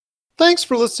Thanks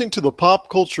for listening to the Pop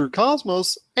Culture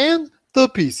Cosmos and the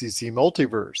PCC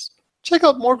Multiverse. Check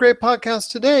out more great podcasts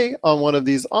today on one of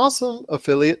these awesome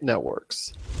affiliate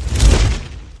networks.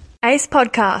 Ace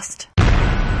Podcast.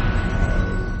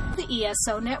 The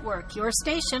ESO Network, your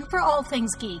station for all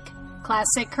things geek.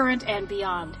 Classic, current, and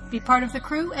beyond. Be part of the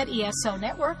crew at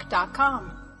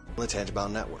ESONetwork.com. The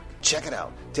Tangibound Network. Check it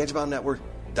out.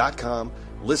 TangiboundNetwork.com.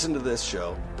 Listen to this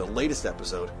show, the latest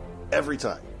episode, every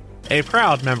time. A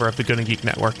proud member of the Gonna Geek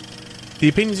Network. The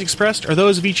opinions expressed are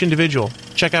those of each individual.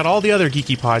 Check out all the other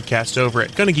geeky podcasts over at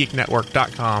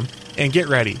GonnaGeekNetwork.com and get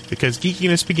ready, because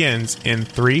geekiness begins in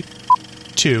 3,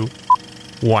 2,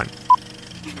 1.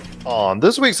 On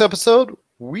this week's episode,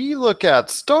 we look at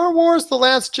Star Wars The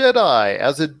Last Jedi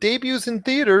as it debuts in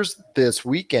theaters this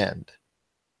weekend,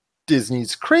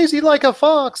 Disney's Crazy Like a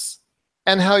Fox,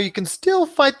 and how you can still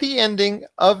fight the ending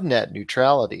of net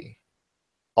neutrality.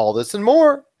 All this and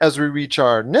more as we reach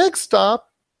our next stop,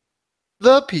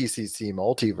 the PCC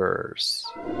Multiverse.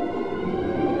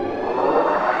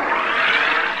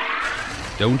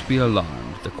 Don't be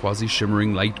alarmed. The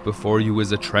quasi-shimmering light before you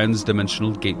is a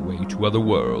trans-dimensional gateway to other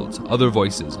worlds, other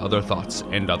voices, other thoughts,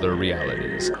 and other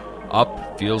realities.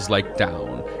 Up feels like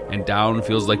down, and down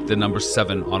feels like the number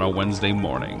 7 on a Wednesday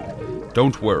morning.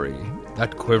 Don't worry.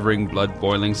 That quivering,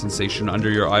 blood-boiling sensation under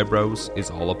your eyebrows is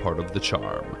all a part of the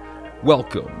charm.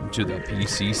 Welcome to the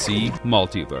PCC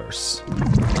Multiverse.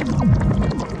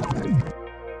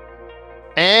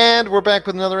 And we're back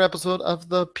with another episode of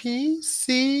the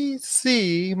PCC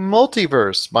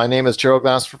Multiverse. My name is Gerald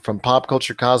Glassford from Pop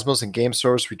Culture Cosmos and Game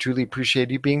Source. We truly appreciate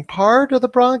you being part of the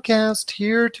broadcast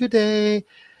here today.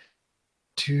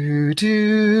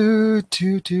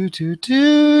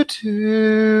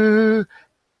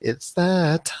 It's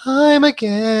that time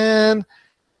again.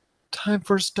 Time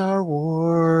for Star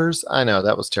Wars. I know,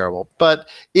 that was terrible. But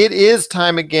it is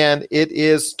time again. It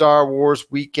is Star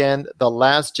Wars weekend. The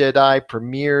Last Jedi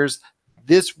premieres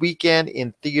this weekend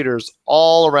in theaters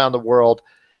all around the world.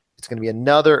 It's going to be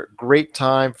another great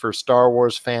time for Star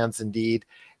Wars fans indeed.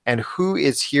 And who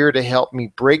is here to help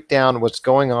me break down what's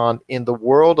going on in the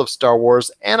world of Star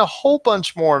Wars and a whole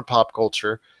bunch more in pop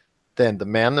culture than the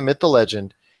man, the myth, the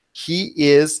legend. He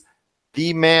is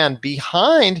the man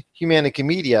behind Humanica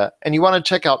Media, and you want to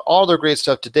check out all their great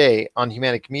stuff today on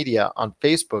Humanica Media on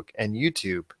Facebook and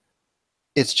YouTube.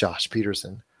 It's Josh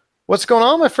Peterson. What's going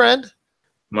on, my friend?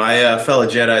 My fellow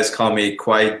Jedis call me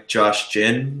Qui Josh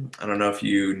Jin. I don't know if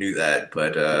you knew that,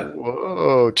 but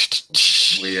whoa,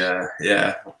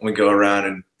 we go around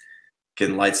and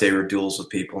getting lightsaber duels with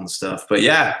people and stuff. But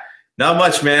yeah, not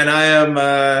much, man. I am,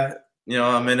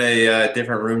 I'm in a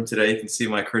different room today. You can see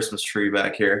my Christmas tree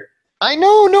back here. I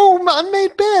know, no,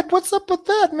 unmade bed. What's up with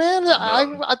that, man?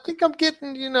 I think I'm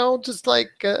getting, just like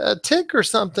a tick or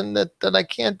something that I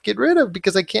can't get rid of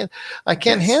because I can't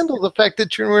handle the fact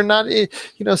that we're not,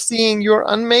 seeing your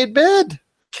unmade bed.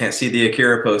 Can't see the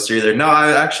Akira poster either. No,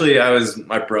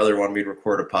 my brother wanted me to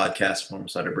record a podcast for him,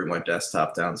 so I had to bring my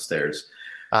desktop downstairs.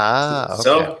 Okay.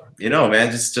 So,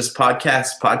 man, just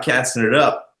podcasting it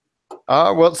up.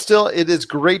 Well, still, it is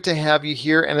great to have you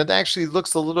here, and it actually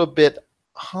looks a little bit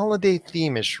holiday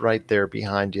theme-ish right there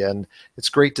behind you, and it's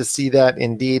great to see that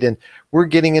indeed. And we're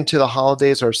getting into the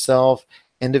holidays ourselves,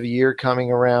 end of year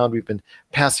coming around. We've been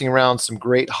passing around some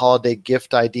great holiday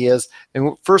gift ideas,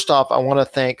 and first off, I want to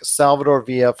thank Salvador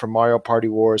Villa from Mario Party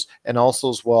Wars, and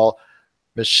also as well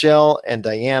Michelle and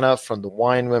Diana from the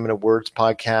Wine Women of Words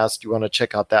podcast. You want to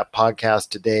check out that podcast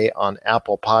today on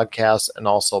Apple Podcasts and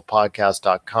also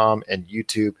podcast.com and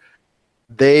YouTube.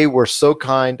 They were so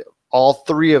kind, all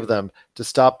three of them, to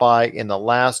stop by in the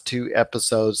last 2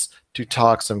 episodes to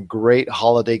talk some great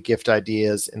holiday gift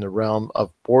ideas in the realm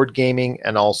of board gaming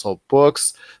and also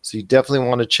books. So you definitely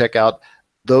want to check out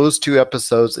those 2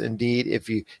 episodes indeed if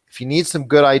you need some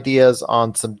good ideas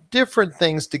on some different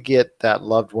things to get that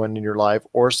loved one in your life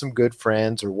or some good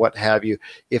friends or what have you,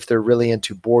 if they're really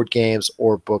into board games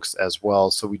or books as well.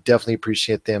 So we definitely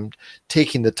appreciate them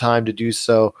taking the time to do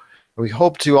so. We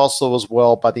hope to also as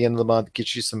well by the end of the month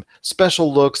get you some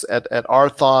special looks at our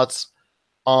thoughts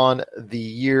on the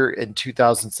year in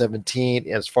 2017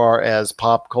 as far as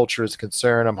pop culture is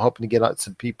concerned. I'm hoping to get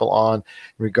some people on in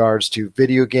regards to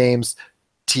video games,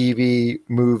 TV,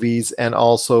 movies, and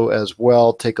also as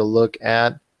well take a look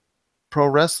at pro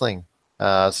wrestling.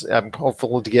 I'm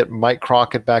hopeful to get Mike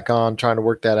Crockett back on, trying to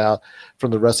work that out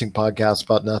from the Wrestling Podcast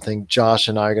About Nothing. Josh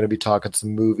and I are going to be talking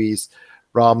some movies.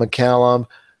 Rob McCallum,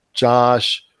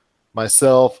 Josh,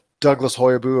 myself, Douglas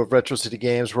Hoyabu of Retro City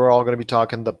Games. We're all going to be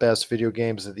talking the best video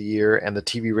games of the year, and the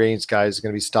TV ratings guy is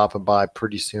going to be stopping by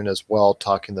pretty soon as well,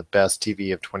 talking the best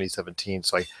TV of 2017.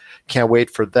 So I can't wait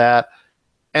for that.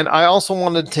 And I also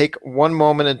wanted to take one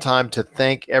moment in time to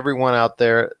thank everyone out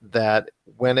there that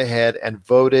went ahead and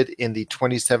voted in the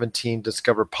 2017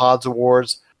 Discover Pods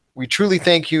Awards. We truly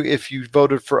thank you if you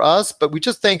voted for us, but we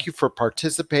just thank you for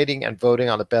participating and voting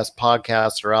on the best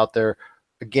podcasts that are out there.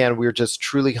 Again, we're just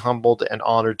truly humbled and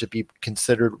honored to be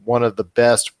considered one of the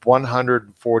best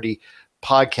 140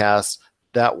 podcasts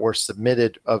that were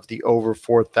submitted of the over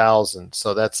 4,000.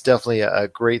 So that's definitely a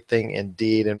great thing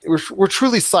indeed. And we're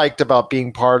truly psyched about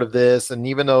being part of this. And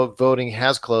even though voting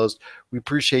has closed, we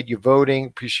appreciate you voting,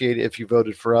 appreciate it if you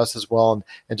voted for us as well.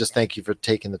 And just thank you for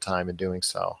taking the time and doing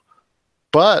so.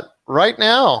 But right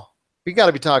now, we got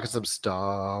to be talking some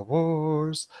Star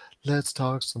Wars. Let's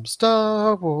talk some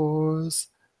Star Wars.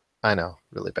 I know,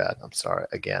 really bad. I'm sorry.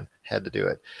 Again, had to do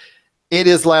it. It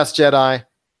is Last Jedi.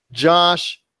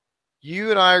 Josh, you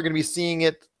and I are going to be seeing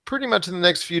it pretty much in the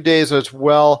next few days as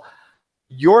well.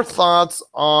 Your thoughts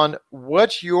on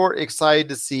what you're excited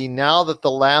to see now that The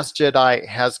Last Jedi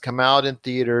has come out in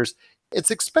theaters.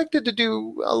 It's expected to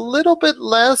do a little bit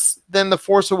less than The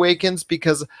Force Awakens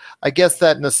because I guess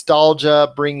that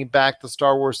nostalgia, bringing back the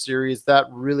Star Wars series, that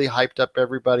really hyped up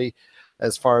everybody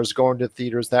as far as going to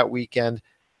theaters that weekend.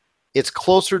 It's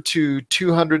closer to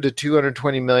 200 to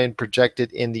 220 million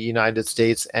projected in the United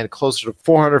States and closer to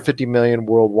 450 million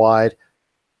worldwide.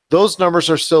 Those numbers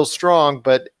are still strong,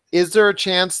 but is there a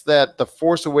chance that The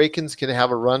Force Awakens can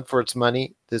have a run for its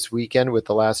money this weekend with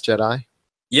The Last Jedi?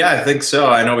 Yeah, I think so.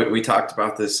 I know we talked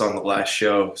about this on the last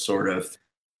show, sort of.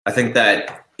 I think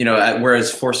that,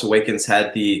 whereas Force Awakens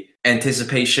had the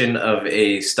anticipation of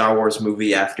a Star Wars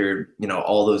movie after,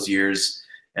 all those years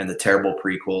and the terrible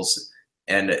prequels,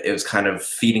 and it was kind of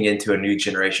feeding into a new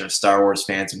generation of Star Wars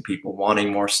fans and people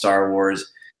wanting more Star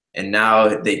Wars. And now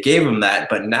they gave them that,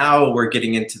 but now we're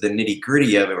getting into the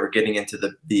nitty-gritty of it. We're getting into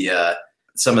the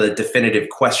some of the definitive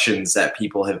questions that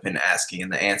people have been asking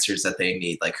and the answers that they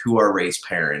need, like who are Rey's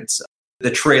parents?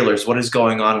 The trailers, what is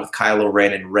going on with Kylo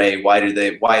Ren and Rey? Why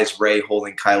is Rey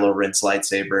holding Kylo Ren's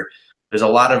lightsaber? There's a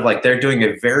lot of they're doing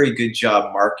a very good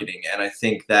job marketing, and I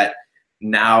think that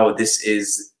now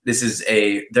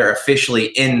they're officially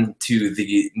into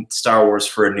the Star Wars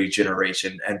for a new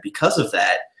generation, and because of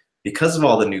that, because of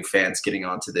all the new fans getting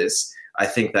onto this, I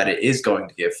think that it is going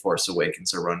to give Force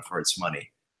Awakens a run for its money.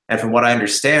 And from what I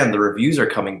understand, the reviews are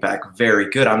coming back very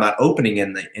good. I'm not opening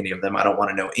any of them. I don't want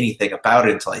to know anything about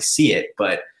it until I see it.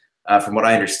 But from what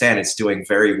I understand, it's doing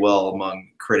very well among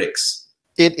critics.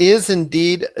 It is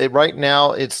indeed. Right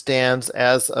now, it stands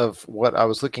as of what I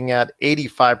was looking at,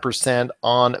 85%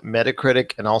 on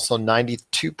Metacritic and also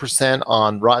 92%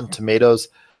 on Rotten Tomatoes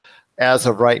as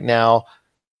of right now.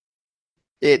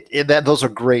 Those are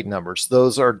great numbers.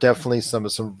 Those are definitely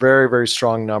some very, very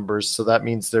strong numbers. So that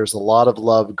means there's a lot of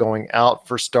love going out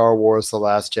for Star Wars: The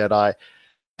Last Jedi.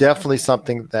 Definitely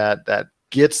something that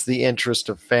gets the interest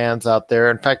of fans out there.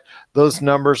 In fact, those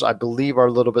numbers, I believe, are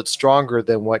a little bit stronger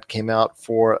than what came out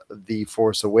for The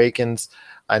Force Awakens.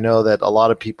 I know that a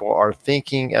lot of people are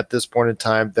thinking at this point in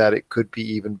time that it could be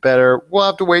even better. We'll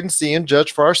have to wait and see and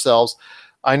judge for ourselves.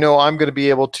 I know I'm going to be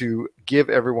able to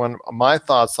give everyone my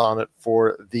thoughts on it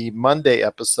for the Monday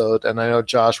episode, and I know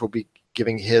Josh will be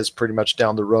giving his pretty much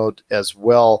down the road as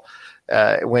well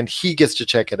when he gets to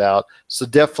check it out. So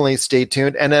definitely stay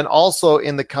tuned. And then also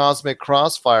in the Cosmic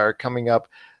Crossfire coming up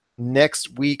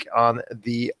next week on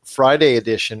the Friday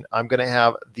edition, I'm going to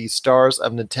have the Stars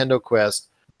of Nintendo Quest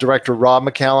director Rob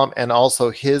McCallum and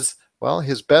also his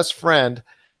best friend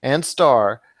and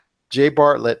star, Jay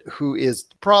Bartlett, who is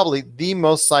probably the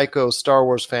most psycho Star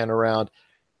Wars fan around.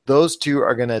 Those two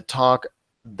are going to talk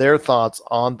their thoughts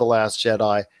on The Last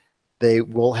Jedi. They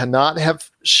will not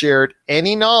have shared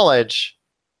any knowledge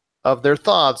of their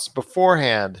thoughts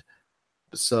beforehand.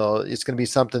 So it's going to be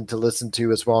something to listen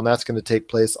to as well. And that's going to take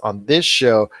place on this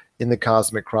show in the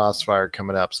Cosmic Crossfire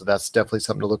coming up. So that's definitely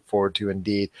something to look forward to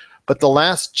indeed. But The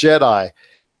Last Jedi,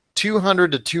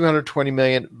 200 to 220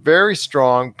 million, very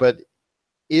strong, but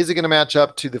is it going to match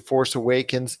up to The Force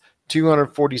Awakens?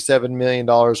 $247 million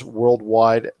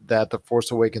worldwide that The Force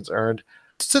Awakens earned.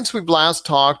 Since we've last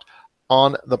talked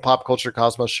on the Pop Culture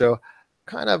Cosmos show,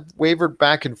 kind of wavered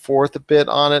back and forth a bit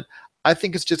on it. I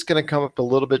think it's just going to come up a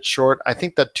little bit short. I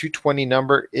think that 220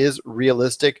 number is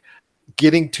realistic.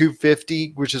 Getting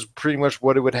 250, which is pretty much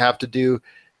what it would have to do,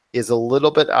 is a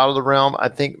little bit out of the realm. I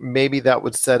think maybe that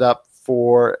would set up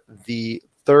for the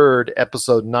third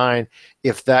episode 9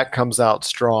 if that comes out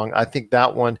strong. I think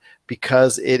that one,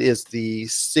 because it is the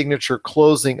signature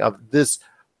closing of this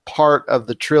part of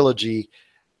the trilogy,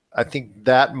 I think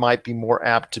that might be more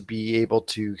apt to be able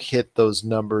to hit those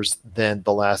numbers than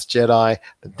The Last Jedi.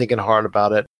 Been thinking hard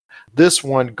about it. This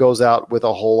one goes out with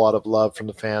a whole lot of love from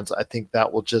the fans. I think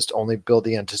that will just only build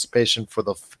the anticipation for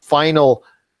the final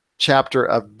chapter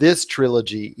of this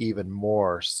trilogy even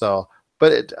more. So,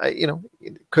 but it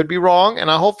could be wrong, and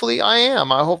hopefully I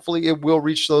am. Hopefully it will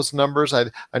reach those numbers. I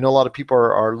know a lot of people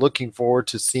are looking forward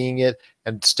to seeing it,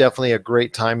 and it's definitely a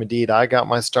great time indeed. I got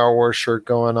my Star Wars shirt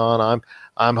going on.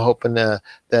 I'm hoping that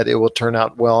it will turn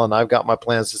out well, and I've got my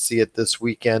plans to see it this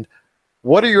weekend.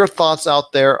 What are your thoughts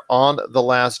out there on The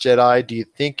Last Jedi? Do you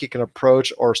think it can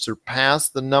approach or surpass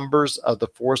the numbers of The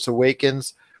Force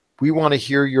Awakens? We want to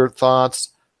hear your thoughts.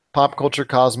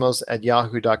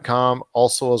 PopCultureCosmos@yahoo.com.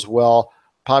 Also as well,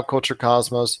 Pop Culture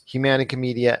Cosmos, Humanica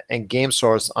Media, and Game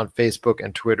Source on Facebook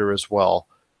and Twitter as well.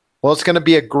 Well, it's going to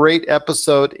be a great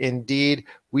episode indeed.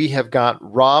 We have got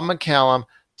Rob McCallum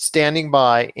standing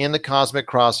by in the Cosmic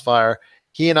Crossfire.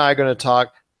 He and I are going to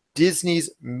talk Disney's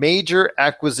major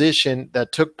acquisition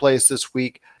that took place this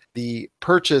week, the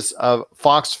purchase of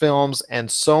Fox Films and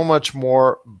so much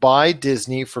more by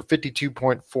Disney for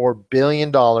 $52.4 billion.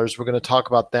 We're going to talk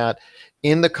about that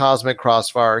in the Cosmic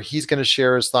Crossfire. He's going to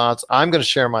share his thoughts. I'm going to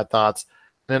share my thoughts.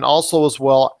 And then also as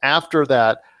well, after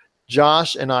that,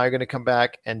 Josh and I are going to come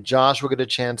back, and Josh will get a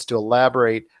chance to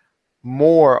elaborate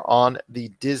more on the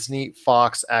Disney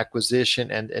Fox acquisition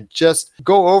and just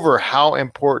go over how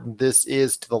important this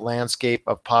is to the landscape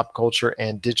of pop culture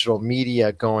and digital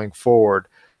media going forward.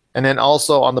 And then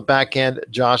also on the back end,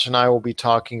 Josh and I will be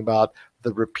talking about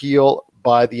the repeal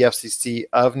by the FCC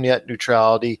of net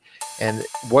neutrality and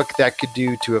what that could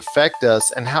do to affect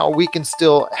us and how we can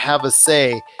still have a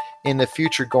say in the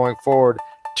future going forward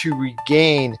to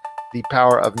regain the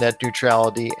power of net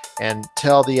neutrality and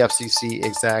tell the FCC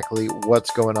exactly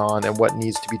what's going on and what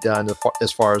needs to be done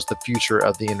as far as the future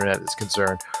of the internet is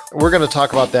concerned. We're going to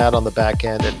talk about that on the back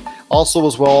end. And also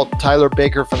as well, Tyler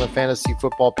Baker from the Fantasy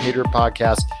Football Patriot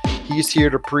podcast. He's here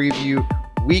to preview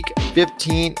Week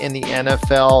 15 in the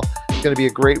NFL. It's going to be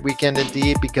a great weekend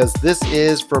indeed because this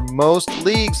is, for most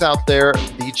leagues out there,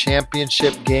 the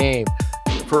championship game.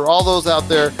 For all those out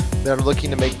there that are looking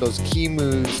to make those key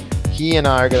moves, he and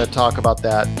I are going to talk about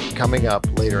that coming up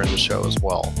later in the show as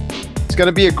well. It's going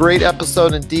to be a great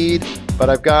episode indeed, but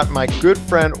I've got my good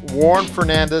friend Warren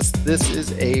Fernandez. This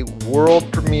is a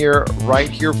world premiere right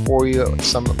here for you.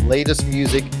 Some latest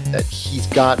music that he's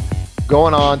got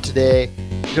going on today.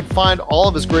 You can find all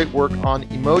of his great work on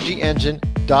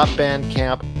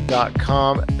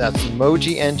emojiengine.bandcamp.com. That's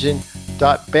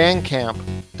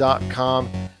emojiengine.bandcamp.com.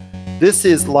 This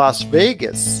is Las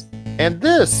Vegas, and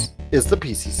this is the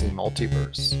PCC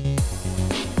Multiverse.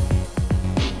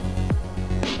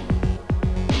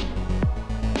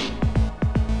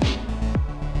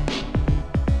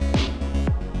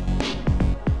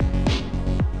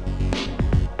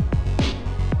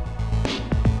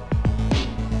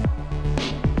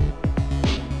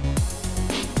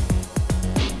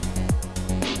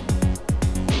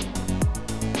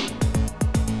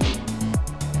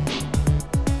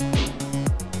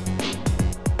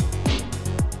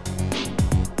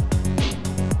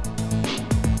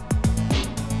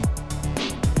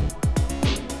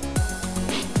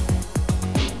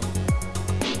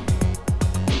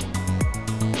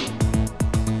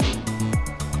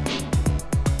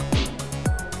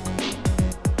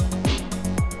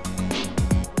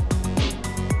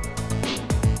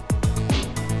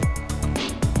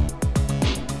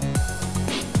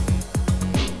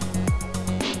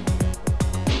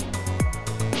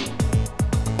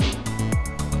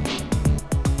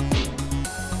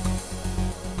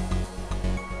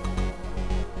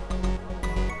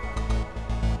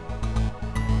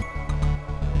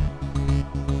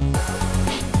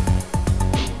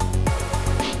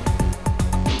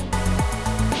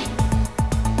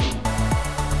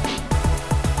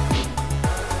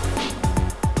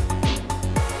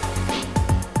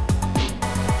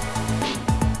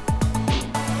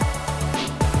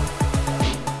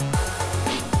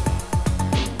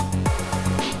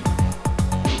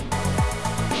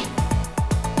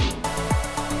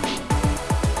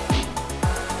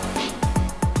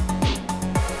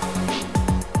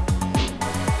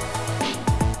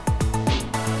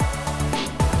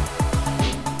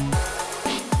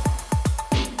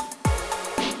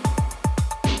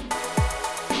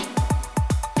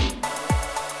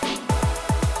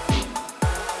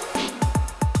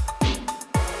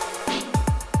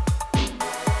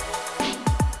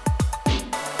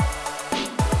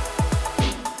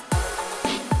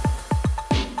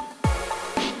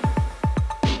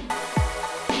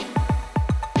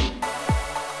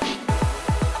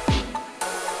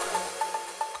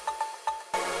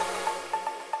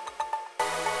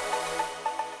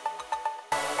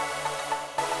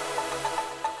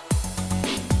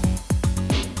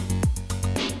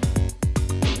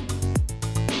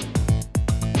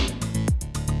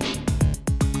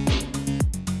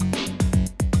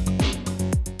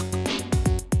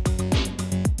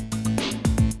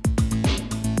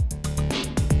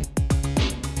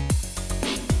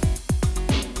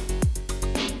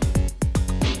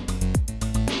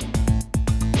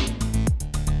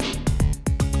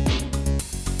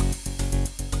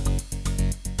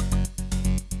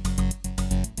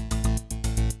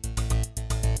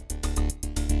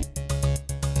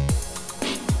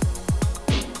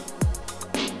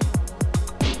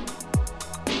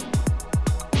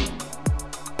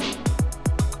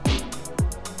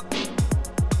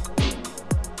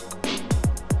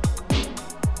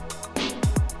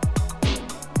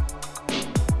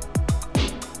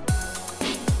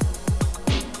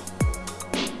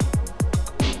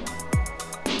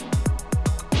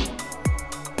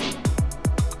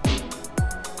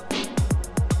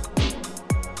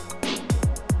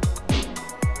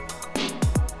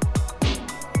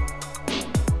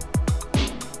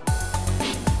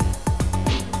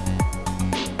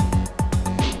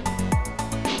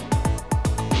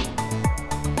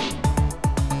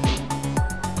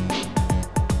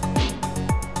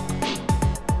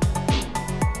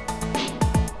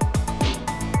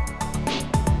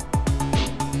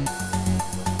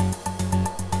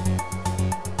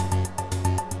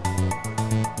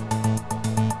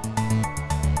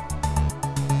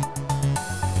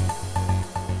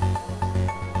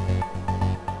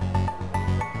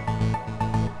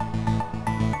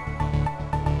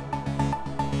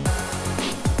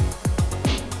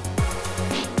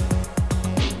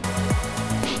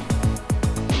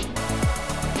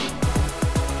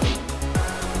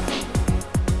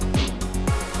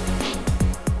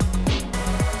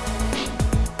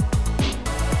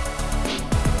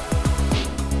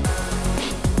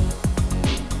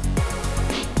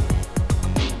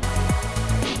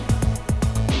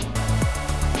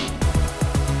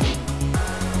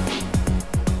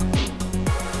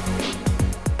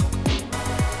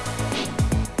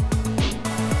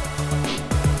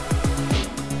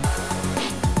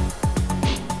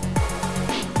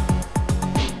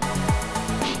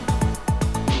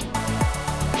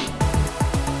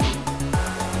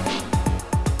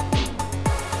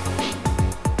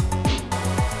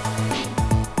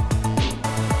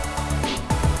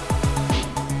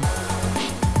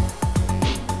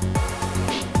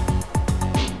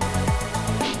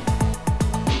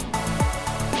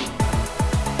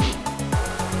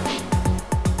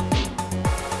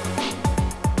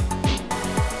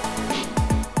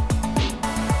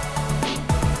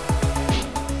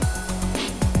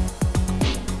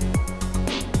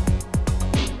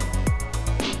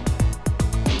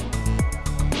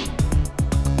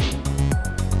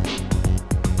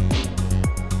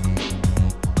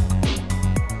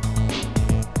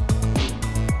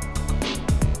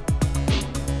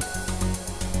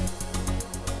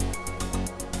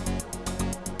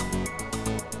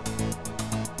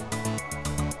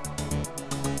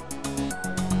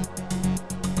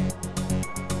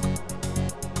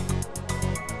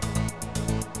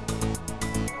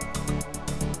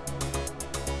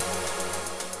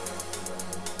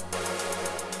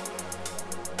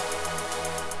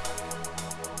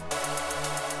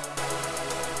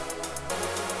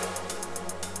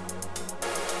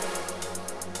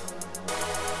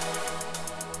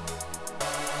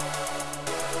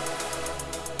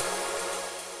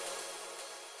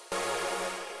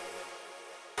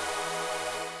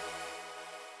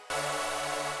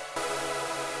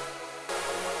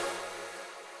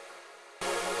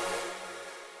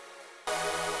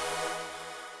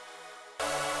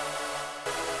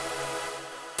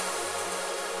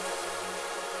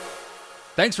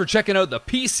 Thanks for checking out the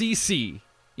PCC.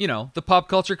 You know, the Pop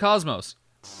Culture Cosmos.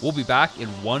 We'll be back in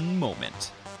one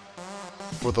moment.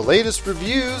 For the latest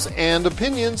reviews and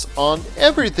opinions on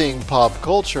everything pop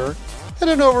culture, head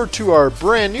on over to our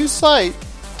brand new site,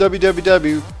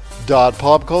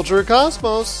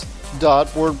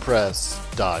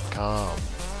 www.popculturecosmos.wordpress.com.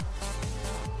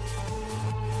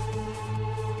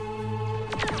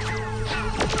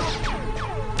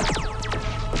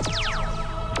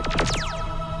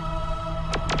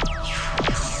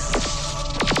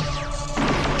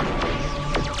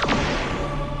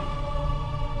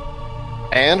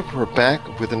 And we're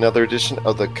back with another edition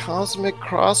of the Cosmic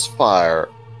Crossfire,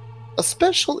 a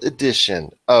special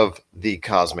edition of the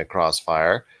Cosmic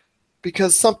Crossfire,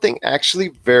 because something actually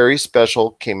very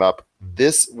special came up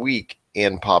this week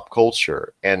in pop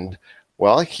culture. And,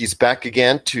 well, he's back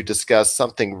again to discuss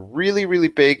something really, really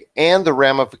big and the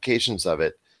ramifications of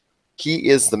it. He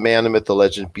is the man, the myth, the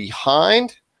legend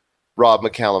behind Rob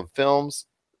McCallum Films,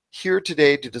 here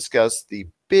today to discuss the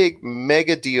big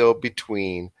mega deal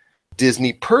between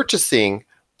Disney purchasing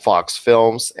Fox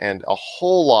Films and a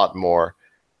whole lot more.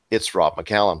 It's Rob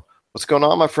McCallum. What's going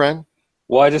on, my friend?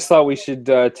 Well, I just thought we should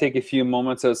take a few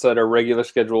moments outside our regular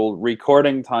scheduled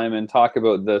recording time and talk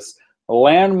about this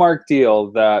landmark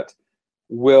deal that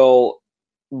will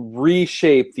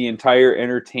reshape the entire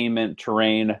entertainment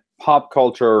terrain, pop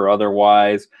culture or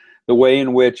otherwise. The way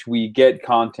in which we get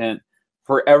content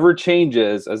forever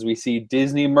changes as we see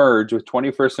Disney merge with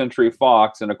 21st Century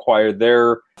Fox and acquire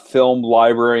their film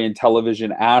library and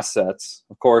television assets.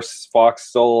 Of course, Fox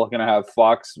still going to have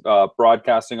Fox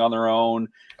broadcasting on their own.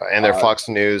 And their Fox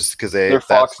News, because they're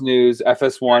Fox News,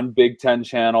 FS1, Big Ten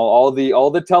channel, all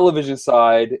the television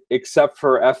side, except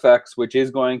for FX, which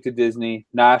is going to Disney,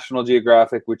 National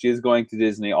Geographic, which is going to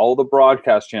Disney. All the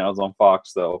broadcast channels on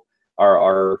Fox, though,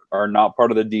 are not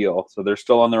part of the deal, so they're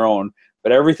still on their own.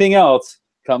 But everything else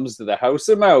comes to the House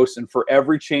of Mouse and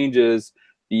forever changes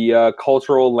the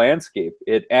cultural landscape.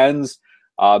 It ends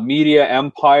media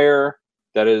empire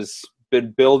that has been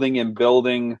building and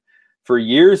building for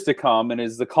years to come and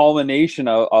is the culmination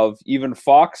of even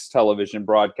Fox television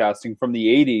broadcasting from the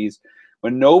 80s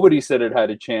when nobody said it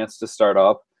had a chance to start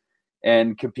up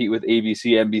and compete with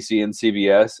ABC, NBC, and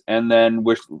CBS. And then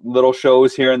with little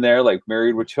shows here and there like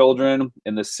Married with Children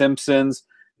and The Simpsons.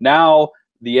 Now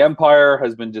the empire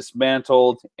has been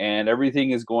dismantled and everything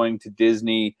is going to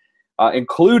Disney,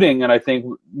 including, and I think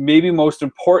maybe most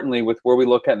importantly with where we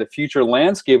look at the future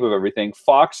landscape of everything,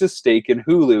 Fox's stake in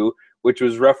Hulu, which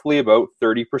was roughly about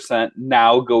 30%,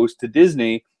 now goes to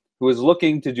Disney, who is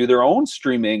looking to do their own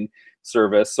streaming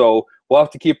service. So we'll have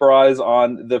to keep our eyes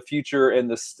on the future and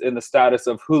the status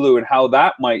of Hulu and how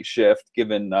that might shift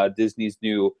given Disney's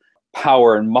new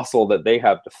power and muscle that they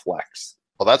have to flex.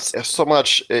 Well, that's so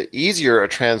much easier a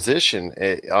transition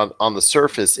on the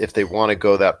surface if they want to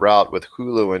go that route with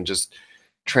Hulu and just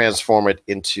transform it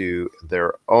into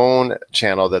their own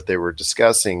channel that they were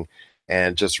discussing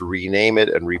and just rename it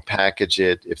and repackage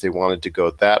it if they wanted to go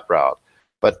that route.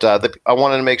 But I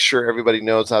wanted to make sure everybody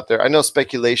knows out there. I know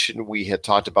speculation we had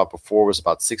talked about before was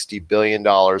about $60 billion.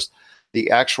 The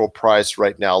actual price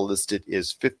right now listed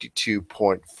is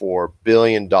 $52.4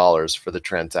 billion for the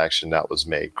transaction that was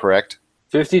made, correct?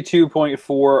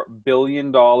 $52.4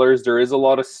 billion. There is a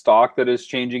lot of stock that is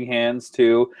changing hands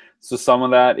too. So some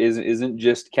of that isn't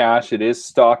just cash. It is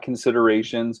stock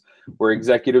considerations where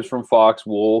executives from Fox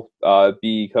will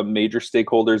become major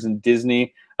stakeholders in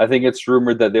Disney. I think it's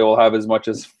rumored that they will have as much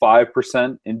as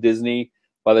 5% in Disney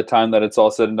by the time that it's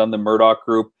all said and done, the Murdoch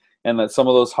Group, and that some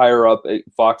of those higher up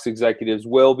Fox executives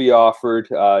will be offered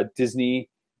Disney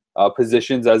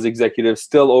positions as executives,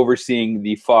 still overseeing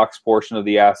the Fox portion of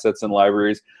the assets and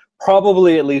libraries,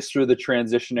 probably at least through the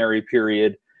transitionary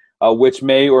period, which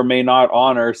may or may not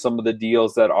honor some of the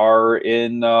deals that are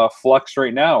in flux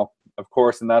right now, of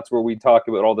course, and that's where we talk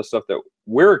about all the stuff that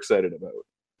we're excited about.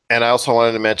 And I also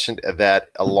wanted to mention that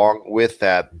along with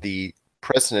that, the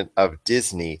president of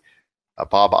Disney,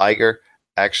 Bob Iger,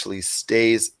 actually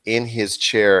stays in his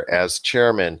chair as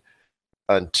chairman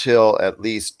until at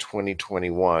least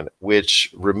 2021,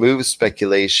 which removes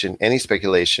any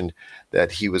speculation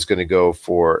that he was going to go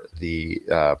for the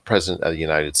president of the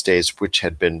United States, which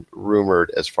had been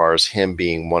rumored as far as him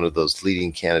being one of those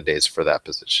leading candidates for that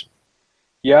position.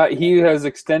 Yeah, he has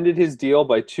extended his deal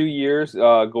by 2 years,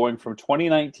 going from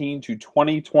 2019 to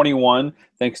 2021,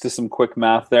 thanks to some quick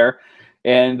math there.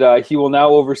 And he will now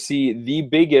oversee the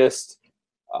biggest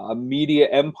media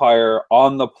empire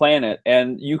on the planet.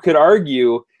 And you could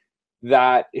argue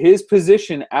that his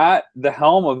position at the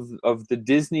helm of the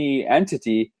Disney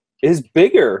entity is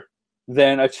bigger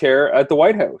than a chair at the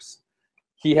White House.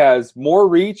 he has more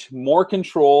reach, more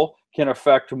control, can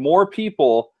affect more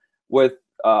people with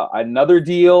another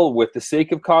deal, with the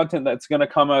sake of content that's going to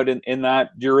come out in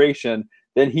that duration,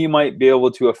 than he might be able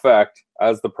to affect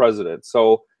as the president.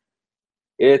 So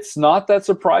it's not that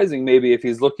surprising, maybe, if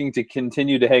he's looking to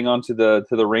continue to hang on to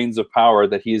the reins of power,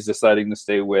 that he's deciding to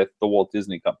stay with the Walt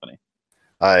Disney Company.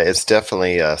 It's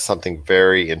definitely something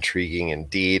very intriguing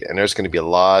indeed, and there's going to be a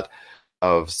lot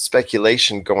of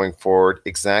speculation going forward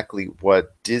exactly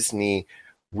what Disney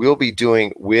will be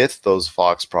doing with those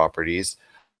Fox properties.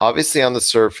 Obviously, on the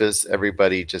surface,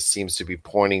 everybody just seems to be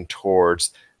pointing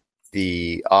towards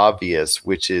the obvious,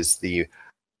 which is the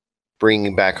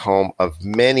bringing back home of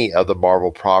many of the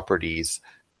Marvel properties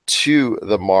to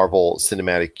the Marvel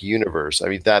Cinematic Universe. I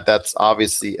mean, that's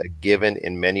obviously a given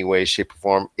in many ways, shape, or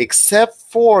form, except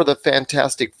for the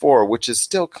Fantastic Four, which is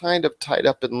still kind of tied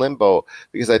up in limbo,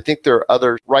 because I think there are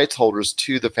other rights holders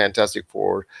to the Fantastic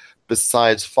Four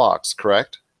besides Fox,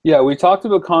 correct? Yeah, we talked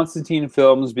about Constantine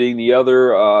Films being the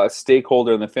other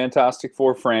stakeholder in the Fantastic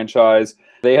Four franchise.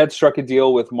 They had struck a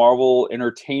deal with Marvel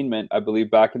Entertainment, I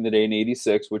believe, back in the day in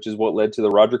 '86, which is what led to the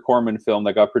Roger Corman film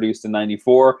that got produced in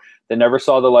 '94. That never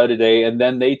saw the light of day. And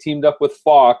then they teamed up with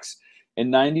Fox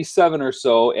in '97 or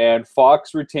so, and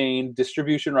Fox retained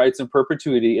distribution rights in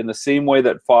perpetuity in the same way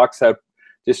that Fox had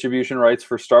distribution rights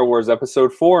for Star Wars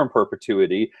Episode 4 in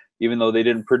perpetuity, even though they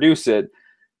didn't produce it.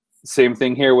 Same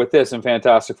thing here with this in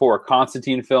Fantastic Four.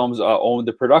 Constantine Films owned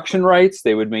the production rights.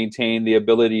 They would maintain the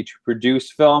ability to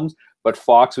produce films, but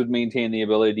Fox would maintain the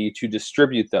ability to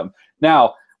distribute them.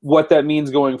 Now, what that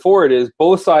means going forward is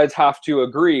both sides have to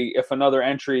agree if another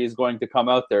entry is going to come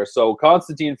out there. So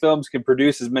Constantine Films can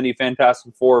produce as many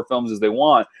Fantastic Four films as they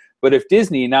want, but if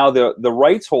Disney, now the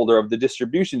rights holder of the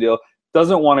distribution deal,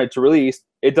 doesn't want it to release,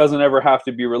 it doesn't ever have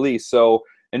to be released. So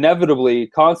inevitably,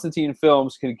 Constantine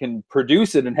Films can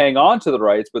produce it and hang on to the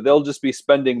rights, but they'll just be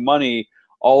spending money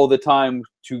all the time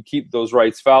to keep those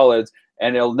rights valid,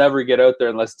 and it'll never get out there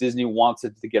unless Disney wants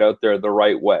it to get out there the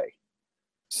right way.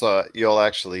 So you'll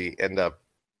actually end up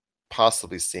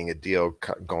possibly seeing a deal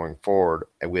going forward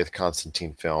with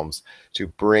Constantine Films to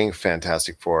bring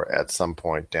Fantastic Four at some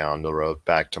point down the road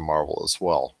back to Marvel as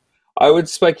well. I would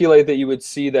speculate that you would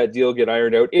see that deal get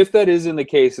ironed out if that isn't the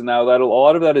case. And now that a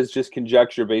lot of that is just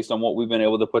conjecture based on what we've been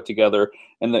able to put together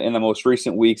in the most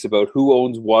recent weeks about who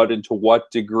owns what and to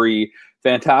what degree.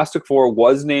 Fantastic Four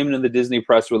was named in the Disney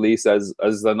press release as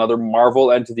another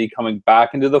Marvel entity coming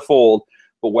back into the fold,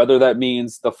 but whether that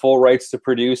means the full rights to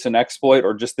produce and exploit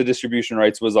or just the distribution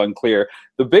rights was unclear.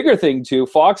 The bigger thing, too,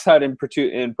 Fox had in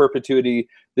perpetuity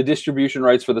the distribution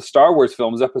rights for the Star Wars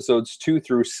films, episodes 2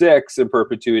 through 6 in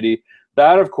perpetuity.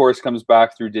 That, of course, comes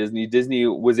back through Disney. Disney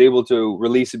was able to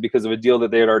release it because of a deal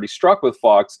that they had already struck with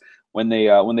Fox when they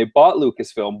bought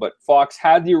Lucasfilm. But Fox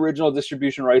had the original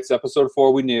distribution rights to episode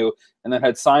 4, we knew, and then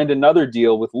had signed another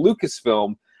deal with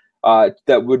Lucasfilm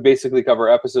that would basically cover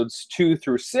episodes 2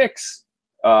 through 6,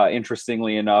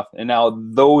 interestingly enough. And now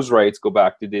those rights go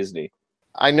back to Disney.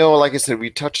 I know, like I said, we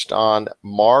touched on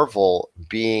Marvel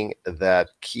being that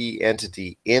key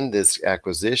entity in this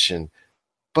acquisition,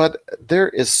 but there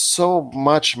is so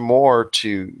much more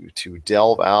to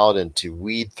delve out and to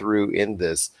weed through in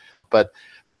this. But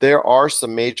there are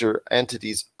some major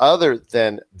entities other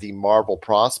than the Marvel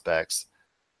prospects.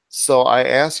 So I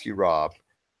ask you, Rob,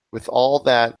 with all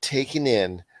that taken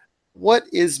in, what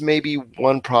is maybe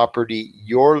one property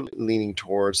you're leaning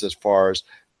towards as far as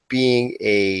being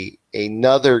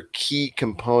another key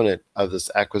component of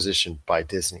this acquisition by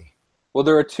Disney? Well,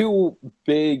 there are two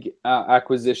big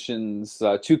acquisitions,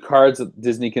 two cards that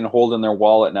Disney can hold in their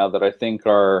wallet now that I think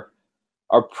are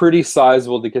pretty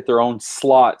sizable to get their own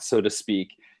slot, so to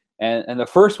speak. And the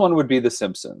first one would be The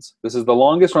Simpsons. This is the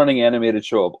longest running animated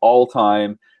show of all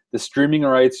time. The streaming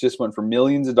rights just went for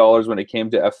millions of dollars when it came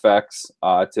to FX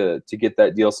to get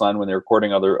that deal signed when they're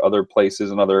recording other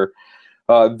places and other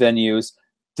venues.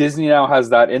 Disney now has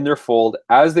that in their fold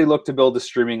as they look to build a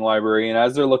streaming library and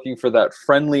as they're looking for that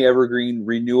friendly, evergreen,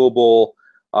 renewable,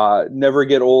 never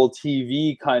get old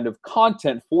TV kind of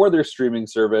content for their streaming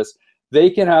service. They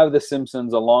can have The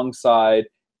Simpsons alongside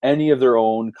any of their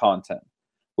own content.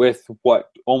 With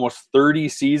almost 30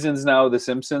 seasons now of The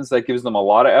Simpsons, that gives them a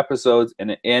lot of episodes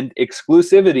and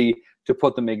exclusivity to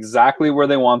put them exactly where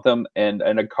they want them and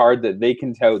a card that they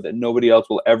can tout that nobody else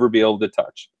will ever be able to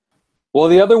touch. Well,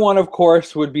 the other one, of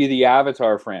course, would be the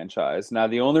Avatar franchise. Now,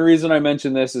 the only reason I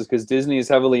mention this is because Disney is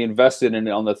heavily invested in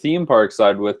it on the theme park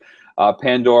side with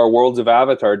Pandora Worlds of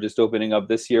Avatar just opening up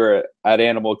this year at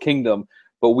Animal Kingdom.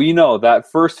 But we know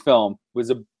that first film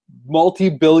was a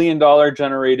multi-billion-dollar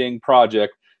generating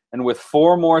project, and with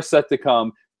 4 more set to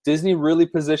come, Disney really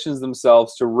positions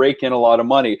themselves to rake in a lot of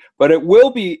money. But it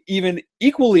will be even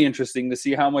equally interesting to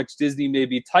see how much Disney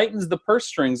maybe tightens the purse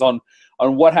strings on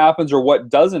what happens or what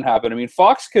doesn't happen. I mean,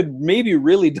 Fox could maybe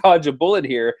really dodge a bullet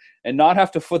here and not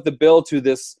have to foot the bill to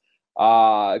this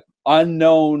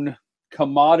unknown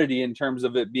commodity in terms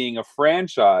of it being a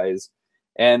franchise,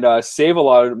 and save a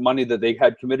lot of money that they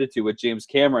had committed to with James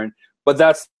Cameron. But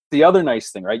that's the other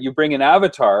nice thing, right? You bring in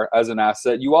Avatar as an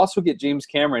asset, you also get James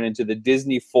Cameron into the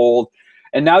Disney fold.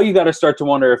 And now you got to start to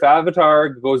wonder, if Avatar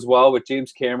goes well with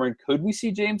James Cameron, could we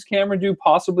see James Cameron do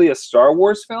possibly a Star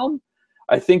Wars film?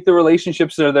 I think the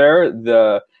relationships are there.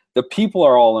 The people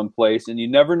are all in place, and you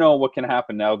never know what can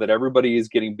happen now that everybody is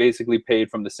getting basically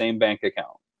paid from the same bank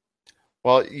account.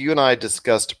 Well, you and I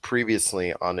discussed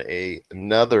previously on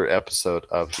another episode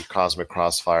of the Cosmic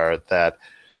Crossfire that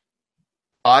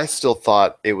I still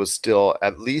thought it was still,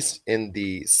 at least in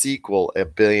the sequel,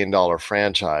 $1 billion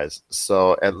franchise.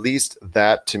 So at least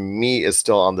that, to me, is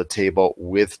still on the table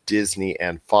with Disney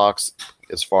and Fox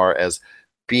as far as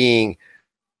being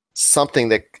something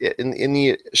that in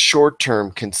the short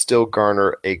term can still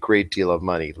garner a great deal of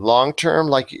money. Long term,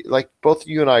 like both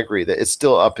you and I agree that it's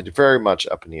still very much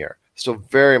up in the air. Still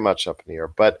very much up in the air,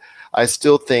 but I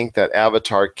still think that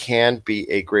Avatar can be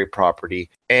a great property.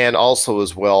 And also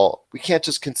as well, we can't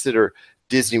just consider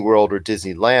Disney World or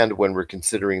Disneyland when we're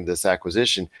considering this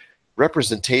acquisition.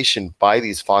 Representation by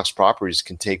these Fox properties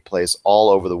can take place all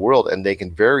over the world, and they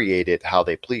can variate it how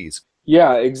they please.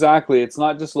 Yeah, exactly. It's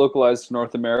not just localized to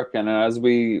North America. And as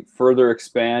we further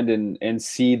expand and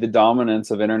see the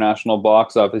dominance of international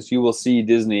box office, you will see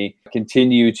Disney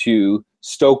continue to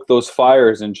stoke those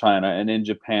fires in China and in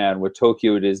Japan with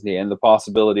Tokyo Disney, and the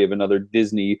possibility of another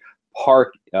Disney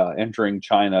park entering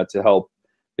China to help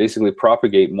basically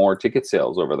propagate more ticket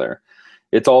sales over there.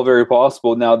 It's all very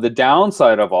possible. Now, the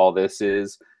downside of all this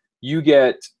is you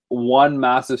get one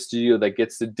massive studio that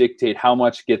gets to dictate how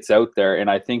much gets out there, and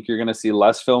I think you're going to see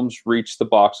less films reach the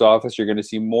box office. You're going to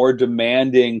see more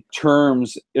demanding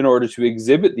terms in order to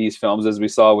exhibit these films, as we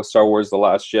saw with Star Wars The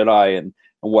Last Jedi, and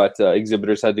what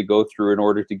exhibitors had to go through in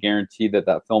order to guarantee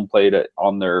that film played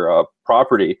on their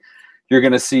property. You're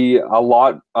going to see a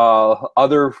lot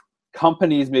other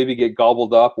companies maybe get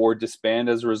gobbled up or disband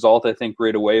as a result, I think,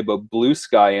 right away. But Blue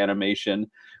Sky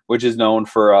Animation, which is known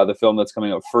for the film that's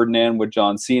coming out, Ferdinand, with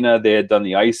John Cena, they had done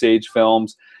the Ice Age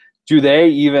films. Do they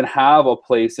even have a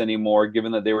place anymore,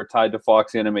 given that they were tied to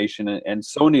Fox Animation and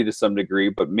Sony to some degree,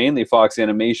 but mainly Fox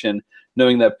Animation,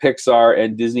 knowing that Pixar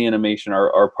and Disney Animation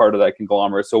are part of that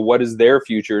conglomerate? So what is their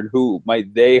future, and who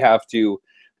might they have to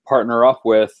partner up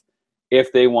with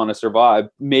if they want to survive?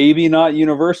 Maybe not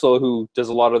Universal, who does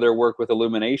a lot of their work with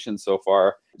Illumination so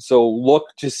far. So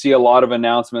look to see a lot of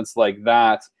announcements like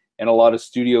that, and a lot of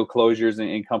studio closures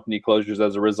and company closures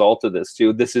as a result of this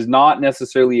too. This is not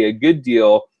necessarily a good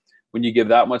deal when you give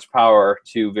that much power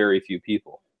to very few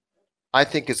people. I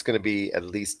think it's going to be at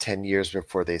least 10 years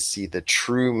before they see the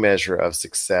true measure of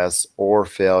success or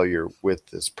failure with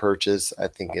this purchase. I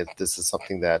think this is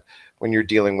something that when you're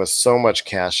dealing with so much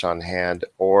cash on hand,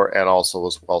 and also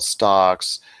as well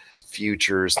stocks,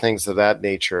 futures, things of that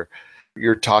nature,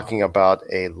 you're talking about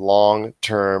a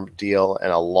long-term deal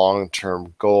and a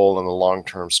long-term goal and a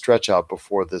long-term stretch out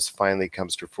before this finally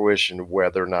comes to fruition,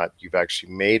 whether or not you've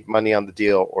actually made money on the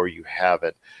deal or you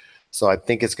haven't. So I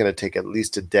think it's going to take at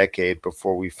least a decade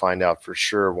before we find out for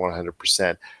sure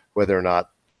 100% whether or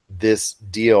not this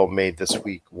deal made this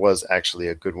week was actually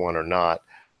a good one or not.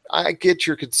 I get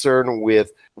your concern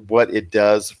with what it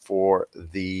does for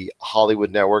the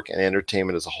Hollywood network and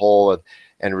entertainment as a whole,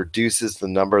 and reduces the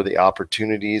number of the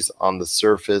opportunities on the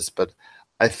surface, but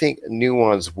I think new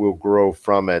ones will grow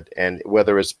from it. And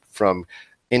whether it's from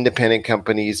independent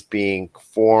companies being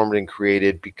formed and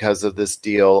created because of this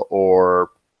deal, or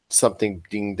something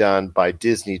being done by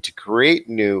Disney to create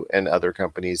new and other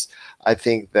companies, I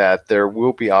think that there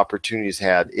will be opportunities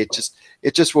had. It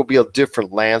just will be a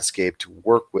different landscape to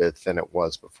work with than it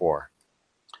was before.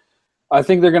 I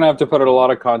think they're going to have to put out a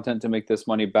lot of content to make this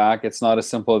money back. It's not as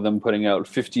simple as them putting out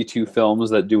 52 films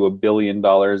that do $1 billion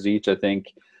each. I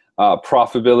think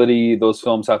profitability, those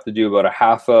films have to do about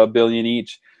 $500 million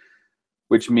each,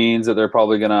 which means that they're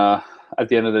probably going to, at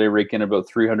the end of the day, rake in about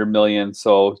 $300 million.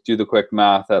 So do the quick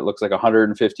math. That looks like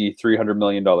 $150, $300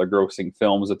 million grossing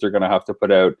films that they're going to have to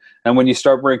put out. And when you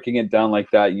start breaking it down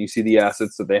like that, you see the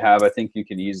assets that they have. I think you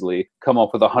can easily come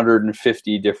up with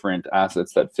 150 different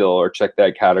assets that fill or check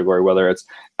that category, whether it's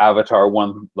Avatar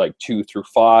 1, like 2 through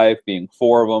 5 being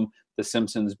 4 of them, The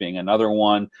Simpsons being another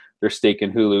one, their stake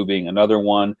in Hulu being another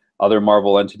one, other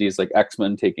Marvel entities like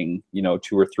X-Men taking, 2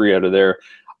 or 3 out of there.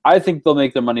 I think they'll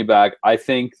make their money back. I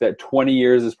think that 20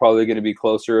 years is probably going to be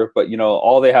closer, but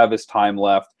all they have is time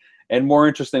left. And more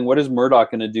interesting, what is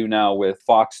Murdoch going to do now with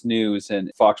Fox News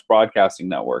and Fox Broadcasting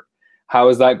Network? How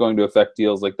is that going to affect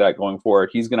deals like that going forward?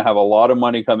 He's going to have a lot of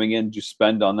money coming in to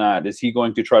spend on that. Is he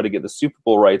going to try to get the Super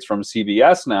Bowl rights from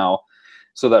CBS now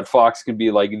so that Fox can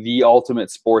be like the ultimate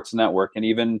sports network and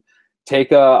even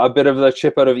take a bit of the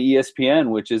chip out of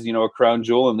ESPN, which is, a crown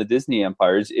jewel in the Disney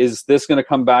empire? Is this going to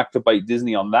come back to bite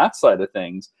Disney on that side of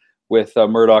things with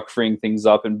Murdoch freeing things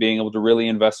up and being able to really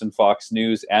invest in Fox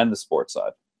News and the sports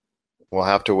side? We'll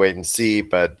have to wait and see.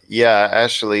 But yeah,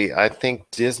 actually, I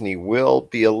think Disney will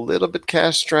be a little bit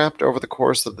cash strapped over the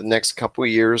course of the next couple of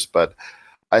years, but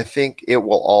I think it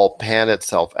will all pan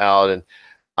itself out. And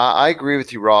I agree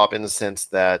with you, Rob, in the sense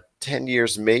that 10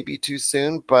 years may be too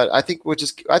soon, but I think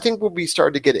we'll be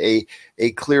starting to get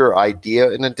a clearer idea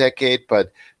in a decade.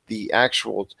 But the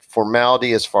actual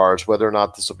formality as far as whether or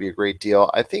not this will be a great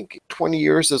deal, I think 20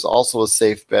 years is also a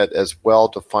safe bet as well,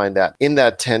 to find that in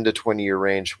that 10 to 20 year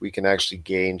range, we can actually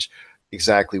gauge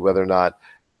exactly whether or not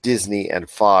Disney and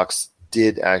Fox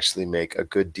did actually make a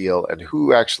good deal and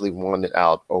who actually won it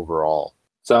out overall.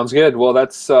 Sounds good. Well,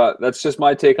 that's just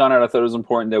my take on it. I thought it was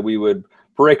important that we would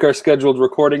break our scheduled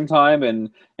recording time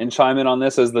and chime in on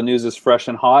this as the news is fresh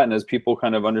and hot and as people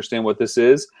kind of understand what this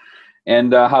is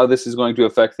and how this is going to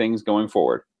affect things going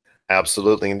forward.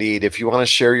 Absolutely, indeed. If you want to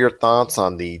share your thoughts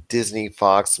on the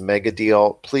Disney-Fox mega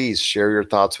deal, please share your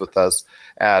thoughts with us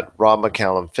at Rob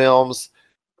McCallum Films,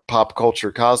 Pop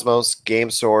Culture Cosmos,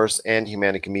 Game Source, and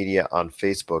Humanica Media on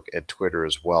Facebook and Twitter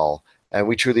as well. And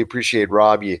we truly appreciate,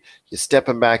 Rob, you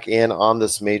stepping back in on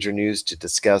this major news to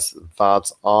discuss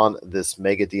thoughts on this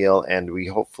mega deal. And we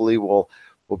hopefully will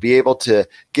be able to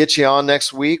get you on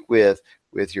next week with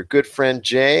your good friend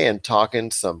Jay and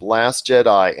talking some Last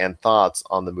Jedi and thoughts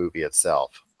on the movie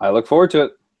itself. I look forward to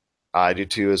it. I do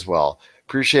too as well.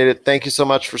 Appreciate it. Thank you so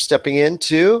much for stepping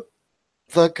into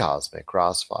the Cosmic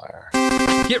Crossfire.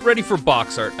 Get ready for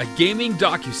Box Art, a gaming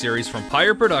docuseries from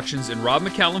Pyre Productions and Rob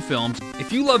McCallum Films.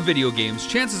 If you love video games,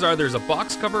 chances are there's a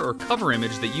box cover or cover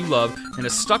image that you love and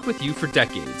has stuck with you for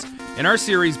decades. In our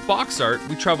series, Box Art,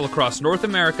 we travel across North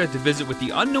America to visit with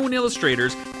the unknown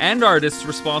illustrators and artists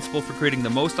responsible for creating the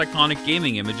most iconic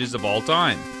gaming images of all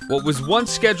time. What was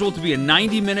once scheduled to be a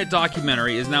 90-minute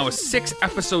documentary is now a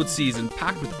 6-episode season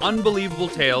packed with unbelievable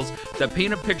tales that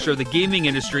paint a picture of the gaming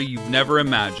industry you've never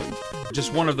imagined.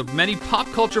 Just one of the many pop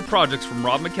culture projects from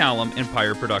Rob McCallum and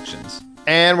Pyre Productions.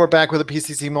 And we're back with the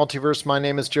PCC Multiverse. My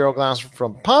name is Gerald Glassford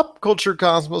from Pop Culture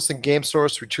Cosmos and Game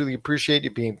Source. We truly appreciate you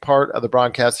being part of the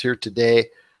broadcast here today.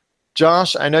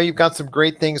 Josh, I know you've got some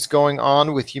great things going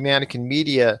on with Humanica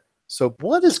Media. So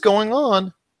what is going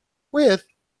on with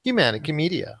Humanica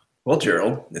Media? Well,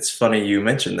 Gerald, it's funny you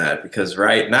mentioned that because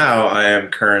right now I am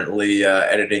currently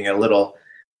editing a little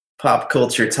pop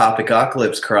culture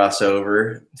Topicocalypse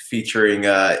crossover featuring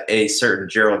a certain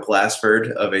Gerald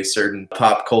Glassford of a certain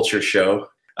pop culture show.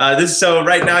 So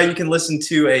right now you can listen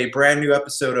to a brand new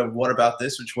episode of What About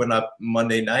This, which went up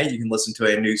Monday night. You can listen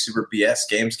to a new Super BS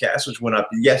Gamescast, which went up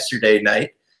yesterday night.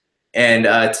 And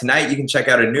tonight you can check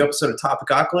out a new episode of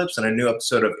Topicocalypse and a new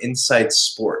episode of Inside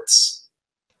Sports.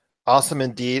 Awesome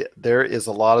indeed. There is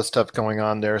a lot of stuff going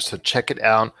on there, so check it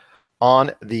out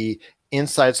on the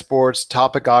Inside Sports,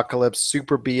 Topicocalypse,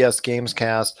 Super BS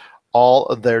Gamescast, all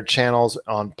of their channels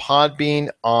on Podbean,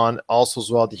 on also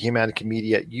as well the Humanica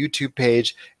Media YouTube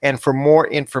page. And for more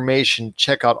information,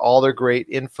 check out all their great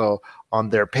info on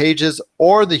their pages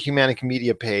or the Humanica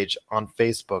Media page on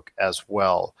Facebook as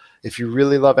well. If you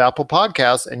really love Apple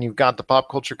Podcasts and you've got the Pop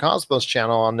Culture Cosmos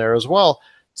channel on there as well,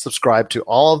 subscribe to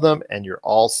all of them and you're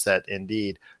all set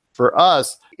indeed. For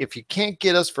us, if you can't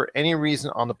get us for any reason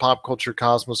on the Pop Culture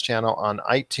Cosmos channel on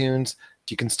iTunes,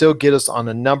 you can still get us on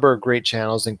a number of great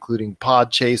channels, including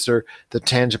Podchaser, the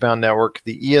Tangibound Network,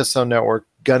 the ESO Network,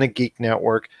 Gonna Geek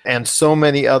Network, and so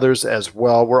many others as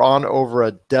well. We're on over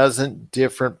a dozen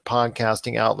different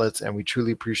podcasting outlets, and we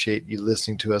truly appreciate you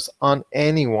listening to us on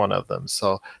any one of them.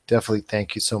 So definitely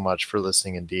thank you so much for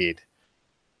listening indeed.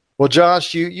 Well,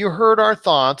 Josh, you heard our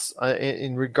thoughts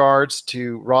in regards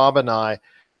to Rob and I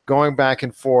going back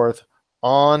and forth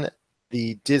on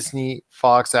the Disney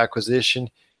Fox acquisition.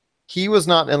 He was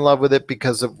not in love with it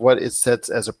because of what it sets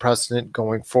as a precedent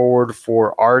going forward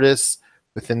for artists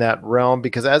within that realm.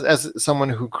 Because as someone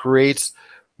who creates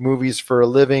movies for a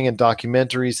living and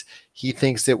documentaries, he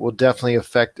thinks it will definitely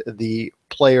affect the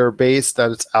player base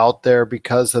that it's out there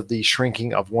because of the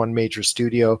shrinking of one major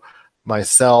studio.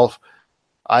 Myself,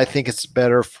 I think it's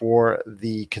better for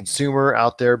the consumer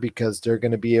out there because they're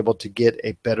going to be able to get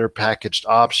a better packaged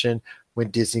option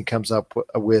when Disney comes up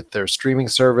with their streaming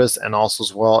service, and also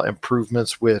as well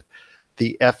improvements with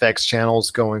the FX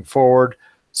channels going forward.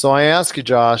 So I ask you,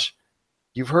 Josh,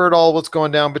 you've heard all what's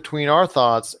going down between our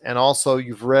thoughts, and also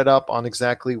you've read up on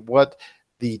exactly what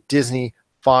the Disney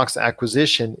Fox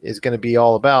acquisition is going to be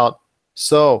all about.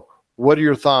 So what are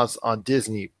your thoughts on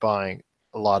Disney buying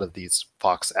a lot of these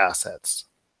Fox assets?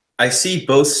 I see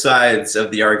both sides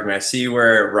of the argument. I see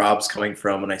where Rob's coming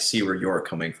from, and I see where you're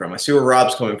coming from. I see where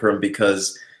Rob's coming from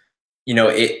because,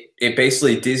 it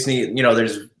basically Disney,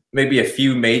 there's maybe a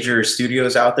few major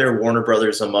studios out there, Warner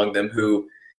Brothers among them, who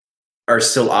are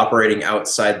still operating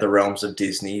outside the realms of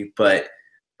Disney. But,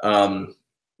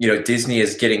 Disney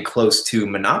is getting close to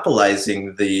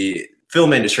monopolizing the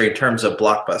film industry in terms of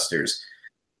blockbusters.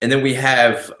 And then we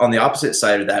have, on the opposite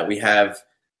side of that, we have,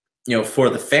 for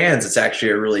the fans, it's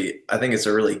actually I think it's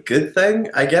a really good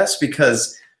thing, I guess,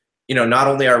 because, not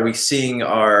only are we seeing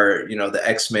our, the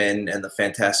X-Men and the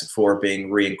Fantastic Four being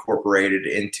reincorporated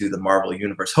into the Marvel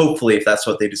Universe, hopefully, if that's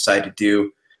what they decide to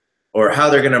do, or how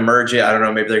they're going to merge it. I don't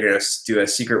know, maybe they're going to do a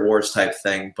Secret Wars type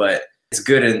thing, but it's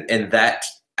good in that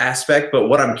aspect. But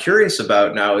what I'm curious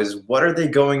about now is what are they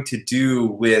going to do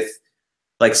with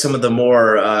like some of the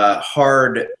more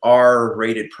hard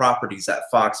R-rated properties that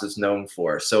Fox is known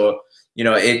for. So,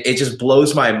 it just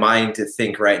blows my mind to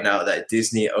think right now that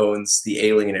Disney owns the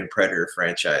Alien and Predator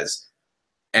franchise.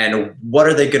 And what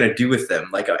are they going to do with them?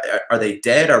 Like, are they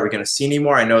dead? Are we going to see any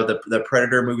more? I know the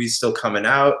Predator movie's still coming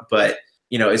out, but,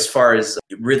 as far as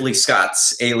Ridley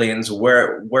Scott's Aliens,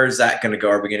 where's that going to go?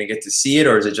 Are we going to get to see it,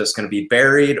 or is it just going to be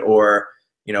buried? Or,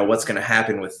 what's going to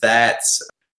happen with that?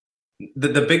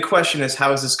 The big question is,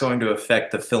 how is this going to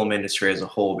affect the film industry as a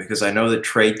whole? Because I know the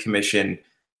Trade Commission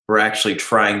were actually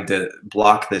trying to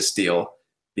block this deal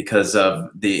because of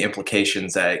the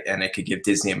implications and it could give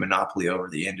Disney a monopoly over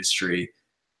the industry.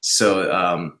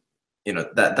 So,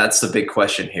 that's the big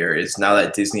question here is now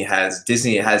that Disney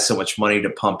has so much money to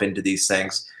pump into these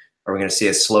things, are we going to see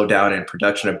a slowdown in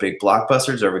production of big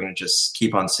blockbusters? Or are we going to just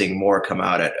keep on seeing more come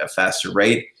out at a faster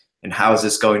rate? And how is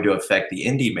this going to affect the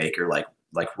indie maker like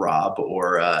Rob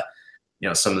or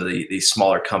some of the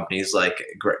smaller companies like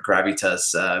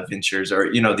Gravitas Ventures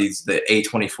or the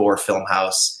A24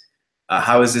 Filmhouse?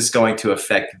 How is this going to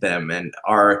affect them? And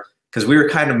because we were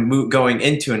kind of going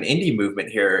into an indie movement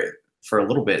here for a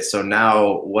little bit, so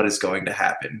now what is going to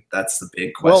happen? That's the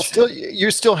big question. Well,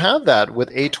 you still have that with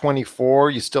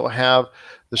A24. You still have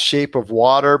The Shape of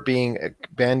Water being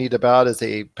bandied about as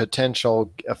a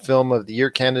potential film of the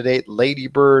year candidate. Lady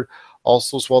Bird.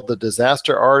 Also, as well, The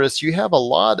Disaster Artist. You have a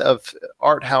lot of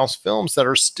art house films that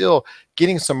are still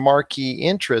getting some marquee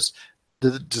interest.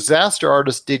 The Disaster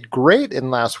Artist did great in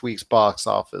last week's box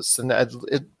office, and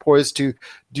it poised to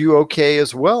do okay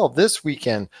as well this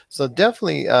weekend. So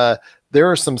definitely,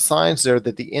 there are some signs there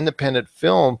that the independent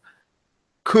film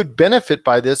could benefit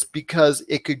by this because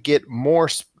it could get more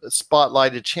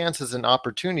spotlighted chances and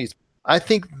opportunities. I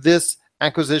think this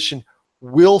acquisition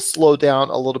will slow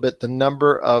down a little bit the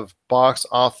number of box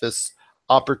office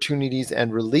opportunities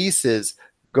and releases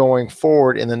going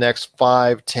forward in the next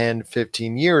 5, 10,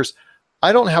 15 years.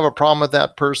 I don't have a problem with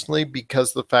that personally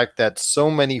because of the fact that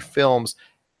so many films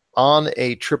on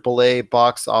a AAA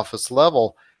box office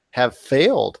level have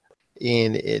failed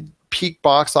in peak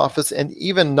box office and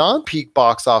even non-peak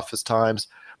box office times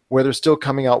where they're still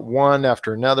coming out one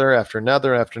after another, after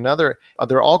another, after another.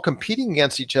 They're all competing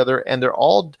against each other, and they're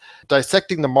all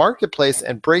dissecting the marketplace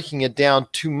and breaking it down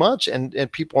too much,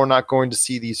 and people are not going to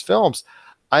see these films.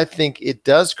 I think it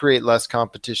does create less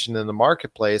competition in the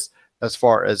marketplace as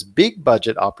far as big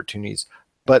budget opportunities,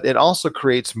 but it also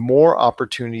creates more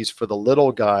opportunities for the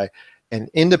little guy and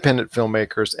independent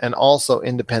filmmakers and also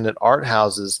independent art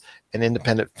houses and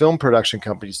independent film production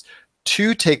companies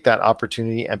to take that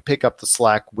opportunity and pick up the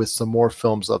slack with some more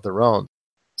films of their own.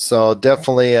 So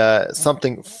definitely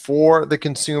something for the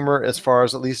consumer as far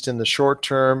as at least in the short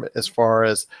term, as far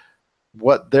as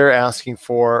what they're asking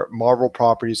for, Marvel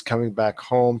properties coming back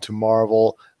home to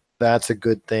Marvel. That's a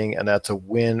good thing, and that's a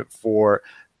win for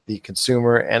the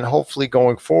consumer. And hopefully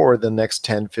going forward the next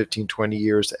 10, 15, 20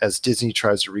 years as Disney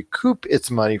tries to recoup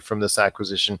its money from this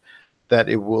acquisition, that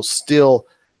it will still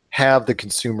have the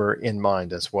consumer in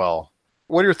mind as well.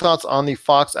 What are your thoughts on the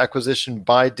Fox acquisition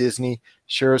by Disney?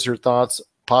 Share us your thoughts,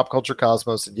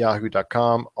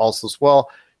 popculturecosmos@yahoo.com. Also as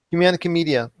well, Humanica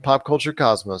Media, Pop Culture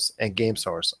Cosmos, and Game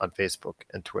Source on Facebook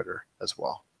and Twitter as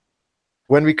well.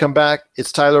 When we come back,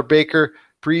 it's Tyler Baker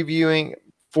previewing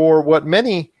for what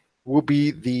many will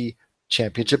be the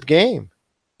championship game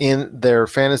in their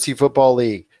fantasy football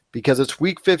league. because it's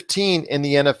week 15 in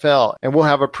the NFL, and we'll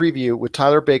have a preview with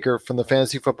Tyler Baker from the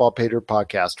Fantasy Football Pater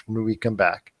podcast when we come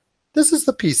back. This is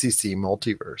the PCC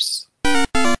Multiverse.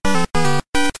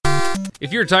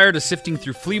 If you're tired of sifting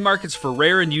through flea markets for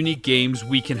rare and unique games,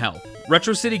 we can help.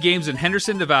 Retro City Games in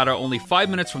Henderson, Nevada, only 5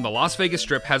 minutes from the Las Vegas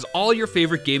Strip, has all your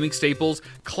favorite gaming staples,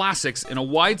 classics, and a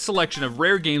wide selection of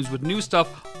rare games with new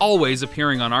stuff always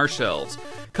appearing on our shelves.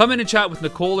 Come in and chat with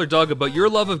Nicole or Doug about your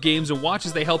love of games and watch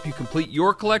as they help you complete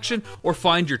your collection or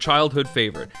find your childhood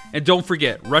favorite. And don't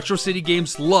forget, Retro City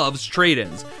Games loves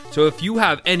trade-ins. So if you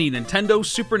have any Nintendo,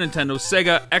 Super Nintendo,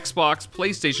 Sega, Xbox,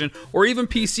 PlayStation, or even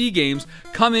PC games,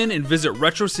 come in and visit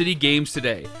Retro City Games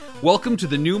today. Welcome to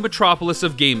the new metropolis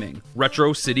of gaming,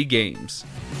 Retro City Games.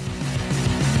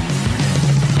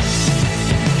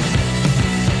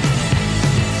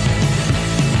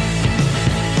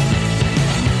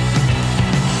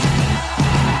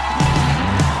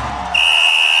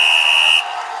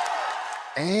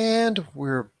 And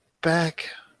we're back.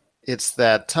 It's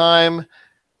that time.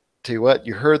 Tell you what,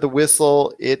 you heard the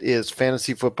whistle. It is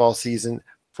fantasy football season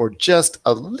for just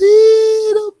a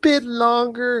little bit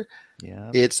longer.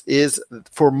 Yeah. It is,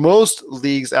 for most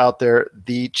leagues out there,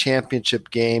 the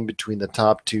championship game between the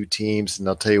top two teams. And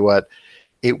I'll tell you what,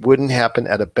 it wouldn't happen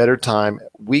at a better time.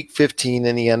 Week 15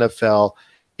 in the NFL,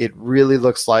 it really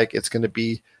looks like it's going to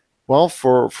be, well,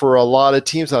 for a lot of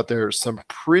teams out there, some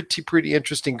pretty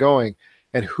interesting going.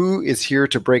 And who is here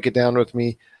to break it down with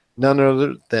me? None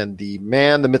other than the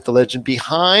man, the myth, the legend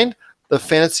behind the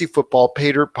Fantasy Football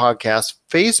Pater podcast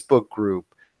Facebook group.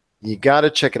 You got to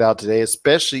check it out today,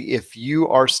 especially if you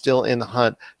are still in the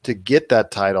hunt to get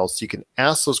that title, so you can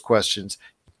ask those questions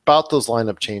about those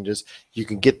lineup changes. You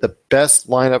can get the best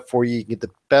lineup for you. You can get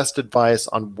the best advice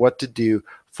on what to do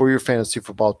for your fantasy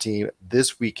football team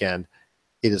this weekend.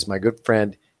 It is my good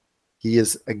friend. He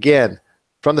is, again,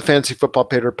 from the Fantasy Football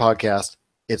Pater podcast.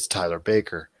 It's Tyler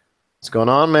Baker. What's going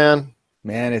on, man?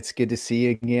 Man, it's good to see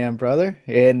you again, brother.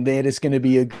 And it is going to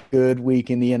be a good week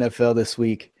in the NFL this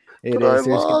week. I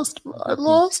lost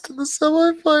in the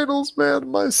semifinals, man.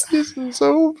 My season's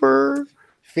over.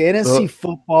 Fantasy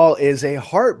football is a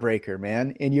heartbreaker,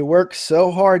 man. And you work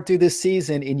so hard through this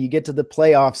season and you get to the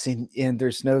playoffs and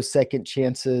there's no second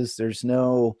chances.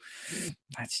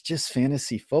 It's just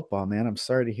fantasy football, man. I'm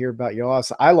sorry to hear about your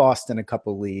loss. I lost in a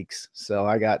couple leagues. So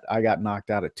I got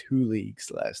knocked out of 2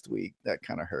 leagues last week. That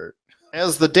kind of hurt.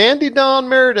 As the dandy Don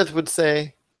Meredith would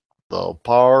say, the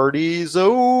party's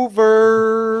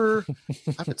over.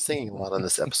 I've been singing a lot on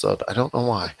this episode. I don't know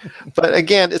why. But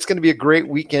again, it's going to be a great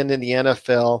weekend in the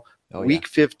NFL. Week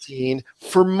 15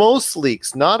 for most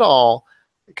leagues, not all,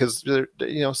 because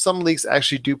some leagues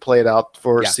actually do play it out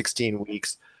for 16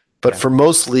 weeks. But for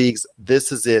most leagues,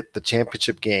 this is it, the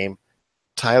championship game.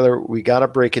 Tyler, we got to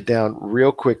break it down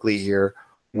real quickly here.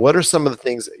 What are some of the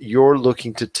things you're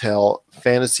looking to tell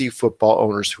fantasy football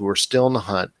owners who are still in the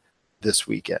hunt this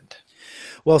weekend?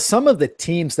 Well, some of the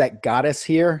teams that got us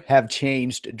here have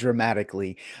changed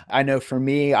dramatically. I know for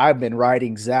me, I've been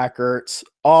riding Zach Ertz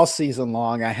all season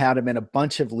long. I had him in a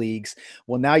bunch of leagues.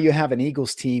 Well, now you have an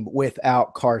Eagles team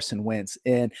without Carson Wentz,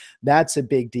 and that's a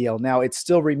big deal. Now, it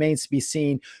still remains to be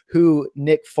seen who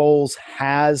Nick Foles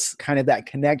has kind of that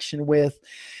connection with.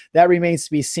 That remains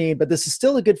to be seen, but this is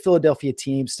still a good Philadelphia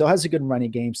team, still has a good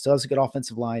running game, still has a good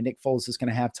offensive line. Nick Foles is going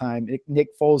to have time.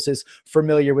 Nick Foles is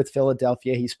familiar with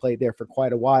Philadelphia. He's played there for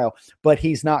quite a while, but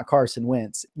he's not Carson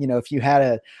Wentz. If you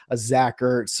had a Zach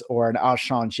Ertz or an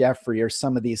Alshon Jeffrey or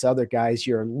some of these other guys,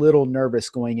 you're a little nervous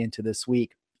going into this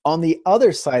week. On the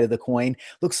other side of the coin,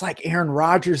 looks like Aaron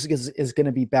Rodgers is going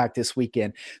to be back this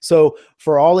weekend. So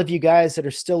for all of you guys that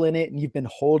are still in it and you've been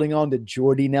holding on to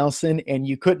Jordy Nelson and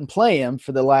you couldn't play him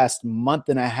for the last month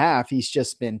and a half, he's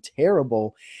just been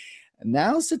terrible.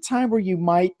 Now's the time where you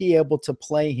might be able to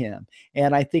play him.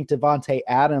 And I think Devontae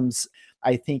Adams,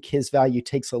 I think his value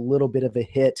takes a little bit of a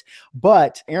hit,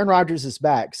 but Aaron Rodgers is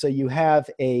back. So you have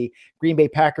a Green Bay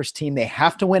Packers team. They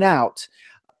have to win out.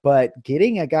 But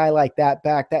getting a guy like that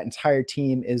back, that entire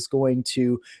team is going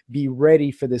to be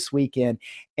ready for this weekend.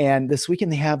 And this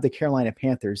weekend they have the Carolina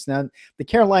Panthers. Now, the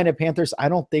Carolina Panthers, I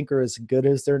don't think are as good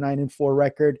as their 9-4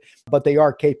 record, but they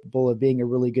are capable of being a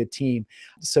really good team.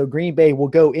 So Green Bay will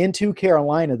go into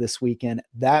Carolina this weekend.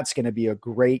 That's going to be a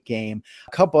great game.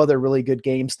 A couple other really good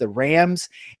games. The Rams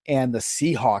and the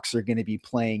Seahawks are going to be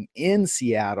playing in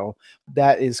Seattle.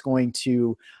 That is going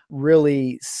to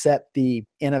really set the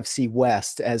NFC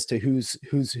West as to who's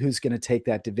going to take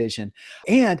that division.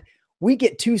 And we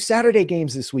get 2 Saturday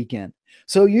games this weekend.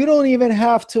 So you don't even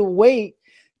have to wait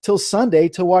till Sunday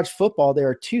to watch football. There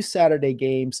are 2 Saturday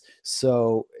games.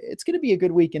 So it's going to be a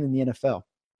good weekend in the NFL.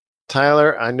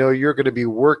 Tyler, I know you're going to be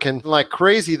working like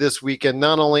crazy this weekend,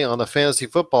 not only on the fantasy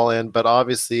football end, but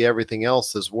obviously everything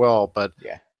else as well. But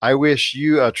Yeah. I wish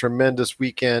you a tremendous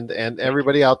weekend, and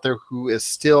everybody out there who is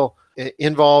still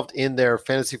involved in their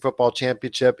fantasy football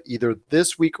championship, either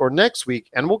this week or next week.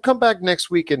 And we'll come back next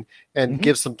week and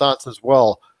give some thoughts as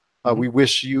well. We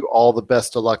wish you all the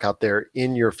best of luck out there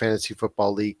in your fantasy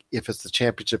football league, if it's the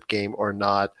championship game or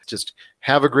not. Just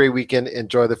have a great weekend.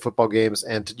 Enjoy the football games.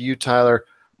 And to you, Tyler,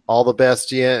 all the best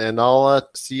to you. And I'll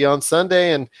see you on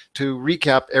Sunday and to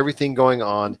recap everything going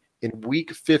on in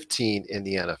week 15 in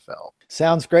the NFL.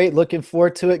 Sounds great. Looking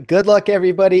forward to it. Good luck,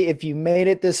 everybody. If you made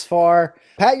it this far,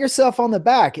 pat yourself on the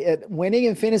back. Winning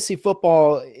in fantasy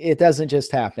football, it doesn't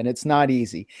just happen. It's not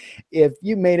easy. If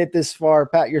you made it this far,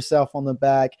 pat yourself on the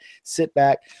back, sit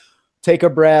back, take a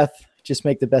breath, just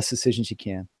make the best decisions you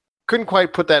can. Couldn't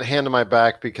quite put that hand on my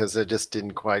back because I just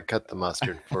didn't quite cut the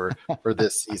mustard for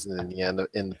this season in the end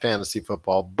in fantasy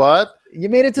football. But you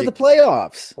made it to the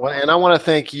playoffs. Well, and I want to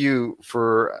thank you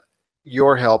for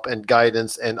your help and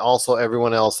guidance, and also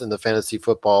everyone else in the Fantasy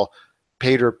Football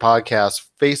Pater Podcast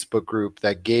Facebook group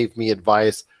that gave me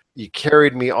advice. You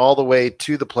carried me all the way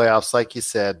to the playoffs, like you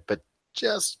said, but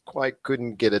just quite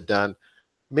couldn't get it done.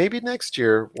 Maybe next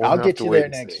year. I'll get you there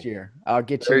next year. I'll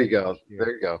get you. There you go.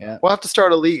 There you go. Yeah. We'll have to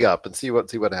start a league up and see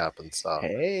what happens. So.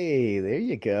 Hey, there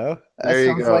you go. There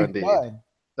you go. Indeed. Fun.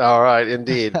 All right,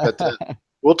 indeed. But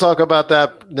we'll talk about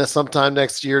that sometime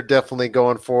next year, definitely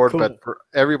going forward. Cool. But for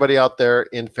everybody out there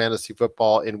in fantasy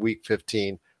football in week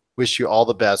 15, wish you all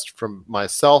the best from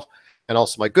myself and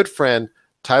also my good friend,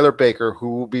 Tyler Baker,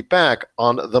 who will be back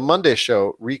on the Monday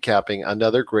show recapping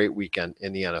another great weekend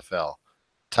in the NFL.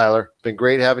 Tyler, been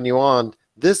great having you on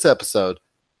this episode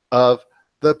of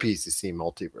the PCC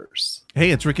Multiverse.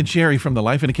 Hey, it's Rick and Sherry from the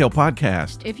Life in a Kilt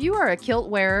podcast. If you are a kilt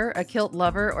wearer, a kilt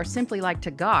lover, or simply like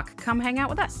to gawk, come hang out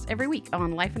with us every week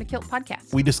on Life in a Kilt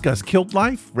podcast. We discuss kilt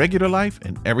life, regular life,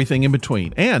 and everything in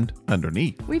between and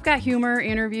underneath. We've got humor,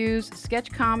 interviews,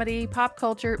 sketch comedy, pop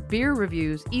culture, beer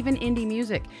reviews, even indie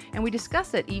music, and we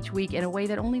discuss it each week in a way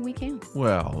that only we can.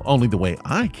 Well, only the way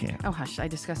I can. Oh, hush, I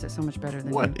discuss it so much better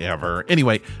than Whatever. You.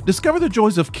 Anyway, discover the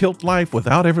joys of kilt life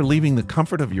without ever leaving the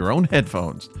comfort of your own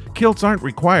headphones. Kilts aren't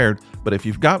required, but if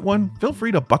you've got one, feel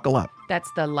free to buckle up.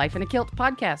 That's the Life in a Kilt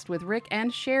podcast with Rick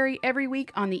and Sherry every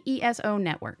week on the ESO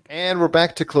Network. And we're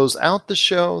back to close out the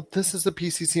show. This is the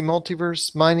PCC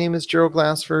Multiverse. My name is Gerald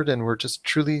Glassford, and we're just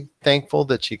truly thankful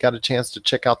that you got a chance to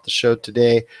check out the show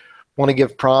today. Want to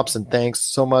give props and thanks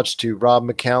so much to Rob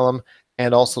McCallum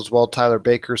and also as well Tyler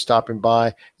Baker stopping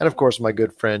by, and of course my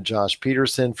good friend Josh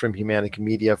Peterson from Humanica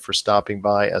Media for stopping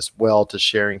by as well to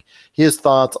sharing his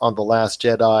thoughts on The Last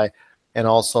Jedi, and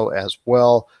also as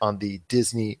well on the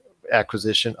Disney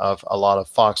acquisition of a lot of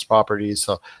Fox properties.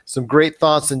 So some great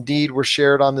thoughts indeed were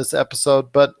shared on this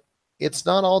episode, but it's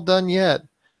not all done yet,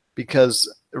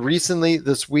 because recently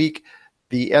this week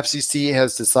the FCC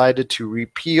has decided to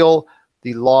repeal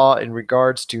the law in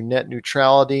regards to net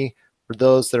neutrality. For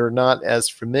those that are not as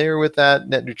familiar with that,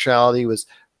 net neutrality was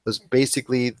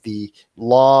basically the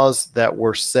laws that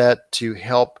were set to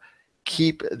help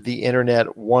keep the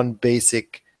internet one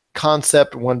basic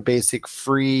concept, one basic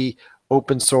free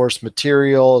open source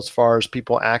material as far as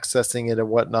people accessing it and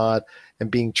whatnot,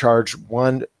 and being charged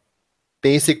one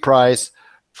basic price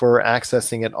for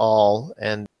accessing it all.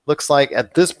 And looks like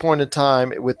at this point in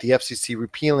time, with the FCC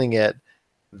repealing it,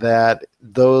 that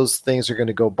those things are going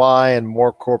to go by, and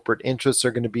more corporate interests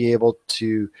are going to be able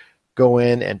to go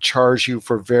in and charge you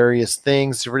for various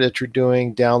things that you're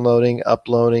doing, downloading,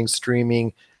 uploading,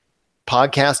 streaming.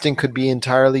 Podcasting could be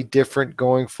entirely different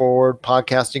going forward.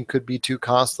 Podcasting could be too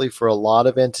costly for a lot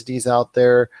of entities out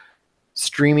there.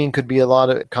 Streaming could be a lot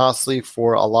of costly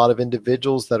for a lot of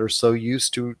individuals that are so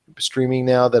used to streaming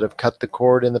now that have cut the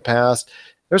cord in the past.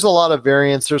 There's a lot of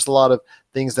variance. There's a lot of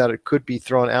things that it could be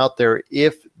thrown out there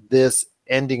if this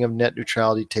ending of net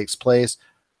neutrality takes place.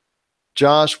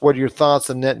 Josh, what are your thoughts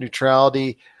on net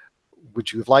neutrality?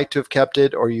 Would you have liked to have kept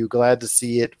it, or are you glad to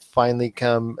see it finally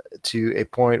come to a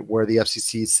point where the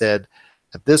FCC said,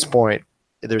 at this point,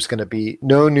 there's going to be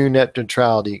no new net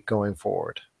neutrality going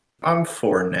forward? I'm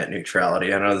for net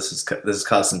neutrality. I know this has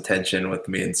caused some tension with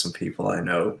me and some people I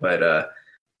know, but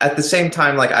at the same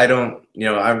time, like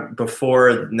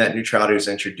before net neutrality was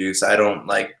introduced, I don't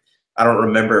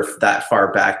remember that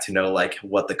far back to know like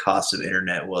what the cost of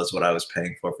internet was, what I was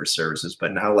paying for services.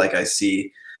 But now, like I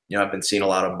see, I've been seeing a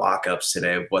lot of mock-ups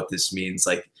today of what this means.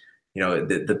 Like,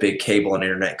 the big cable and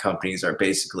internet companies are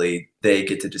basically, they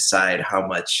get to decide how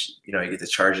much, you get to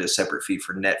charge a separate fee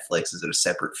for Netflix. Is it a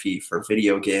separate fee for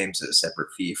video games? Is it a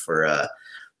separate fee for,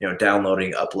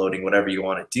 downloading, uploading, whatever you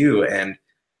want to do? And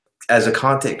as a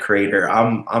content creator,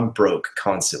 I'm broke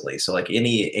constantly. So like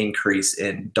any increase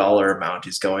in dollar amount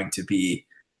is going to be,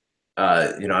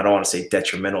 I don't want to say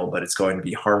detrimental, but it's going to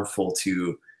be harmful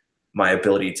to my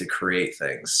ability to create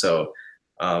things. So,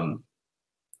 I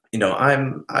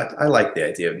like the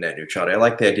idea of net neutrality. I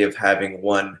like the idea of having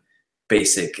one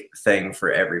basic thing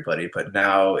for everybody, but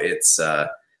now it's, I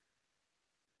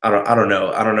don't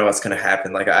know. I don't know what's going to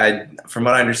happen. Like from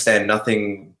what I understand,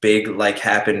 nothing big like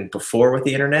happened before with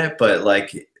the internet, but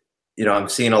like, I'm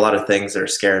seeing a lot of things that are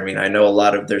scaring me. And I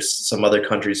know there's some other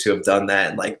countries who have done that.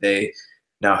 And like they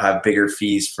now have bigger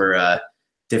fees for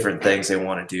different things they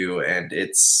want to do. And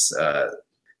it's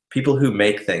people who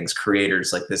make things,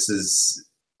 creators, like this is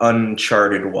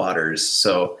uncharted waters.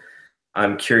 So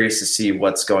I'm curious to see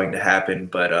what's going to happen,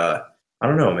 but I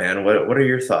don't know, man. What are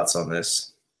your thoughts on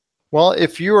this? Well,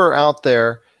 if you are out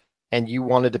there and you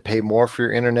wanted to pay more for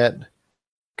your internet,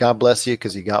 God bless you,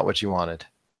 because you got what you wanted.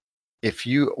 If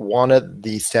you wanted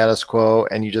the status quo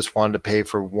and you just wanted to pay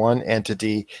for one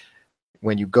entity,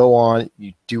 when you go on,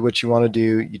 you do what you want to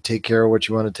do, you take care of what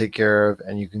you want to take care of,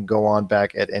 and you can go on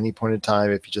back at any point in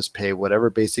time if you just pay whatever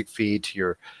basic fee to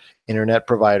your internet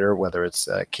provider, whether it's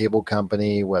a cable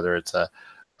company, whether it's a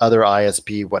other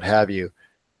ISP, what have you,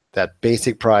 that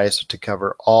basic price to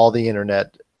cover all the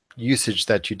internet usage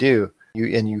that you do,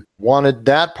 you wanted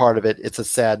that part of it. It's a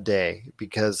sad day,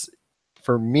 because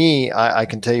for me, I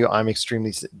can tell you I'm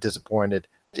extremely disappointed.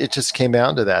 It just came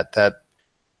down to that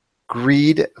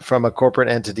greed from a corporate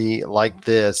entity like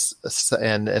this,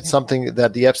 and it's something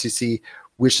that the FCC,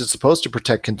 which is supposed to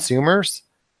protect consumers,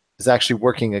 is actually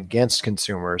working against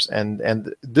consumers.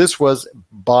 And this was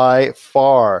by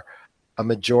far a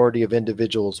majority of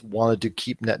individuals wanted to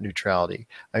keep net neutrality.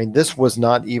 I mean, this was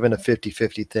not even a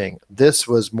 50-50 thing. This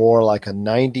was more like a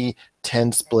 90-10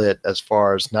 split, as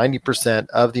far as 90%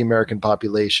 of the American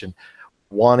population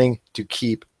wanting to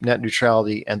keep net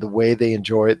neutrality and the way they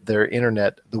enjoy their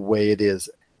internet the way it is.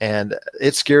 And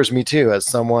it scares me too, as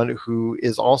someone who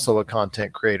is also a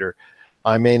content creator.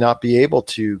 I may not be able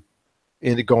to,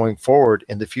 going forward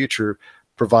in the future,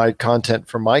 provide content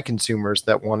for my consumers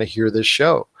that want to hear this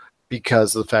show,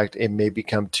 because of the fact it may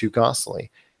become too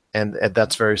costly. And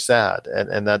that's very sad.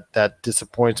 And that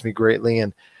disappoints me greatly.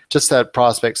 And just that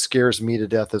prospect scares me to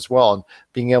death as well. And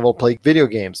being able to play video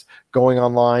games, going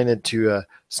online into a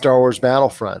Star Wars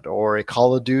Battlefront or a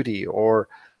Call of Duty or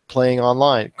playing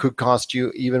online could cost you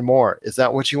even more. Is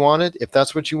that what you wanted? If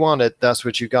that's what you wanted, that's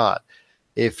what you got.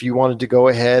 If you wanted to go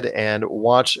ahead and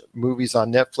watch movies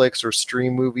on Netflix or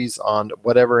stream movies on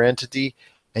whatever entity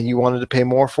and you wanted to pay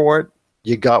more for it,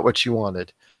 you got what you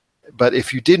wanted. But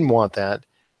if you didn't want that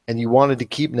and you wanted to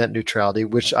keep net neutrality,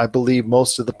 which I believe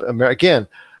most of the, again,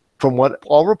 from what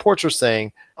all reports are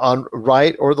saying, on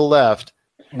right or the left,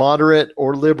 moderate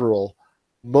or liberal,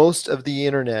 most of the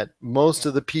internet, most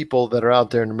of the people that are out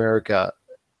there in America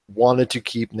wanted to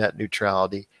keep net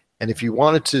neutrality. And if you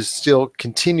wanted to still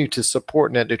continue to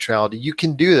support net neutrality, you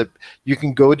can do that. You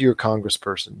can go to your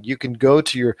congressperson. You can go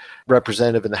to your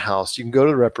representative in the House. You can go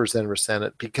to the representative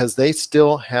Senate, because they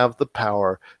still have the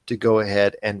power to go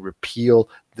ahead and repeal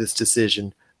this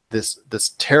decision, this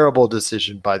terrible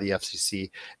decision by the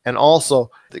FCC. And also,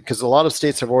 because a lot of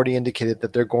states have already indicated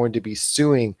that they're going to be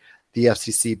suing the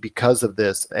FCC because of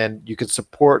this, and you can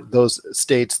support those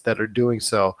states that are doing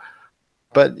so.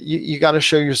 But you got to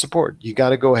show your support. You got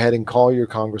to go ahead and call your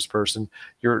congressperson,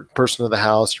 your person of the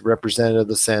House, your representative of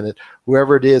the Senate,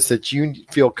 whoever it is that you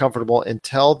feel comfortable, and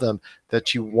tell them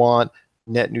that you want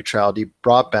net neutrality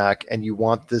brought back and you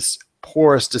want this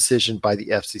porous decision by the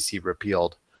FCC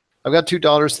repealed. I've got two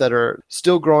daughters that are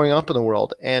still growing up in the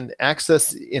world and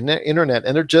access internet,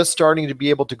 and they're just starting to be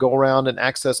able to go around and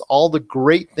access all the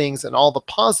great things and all the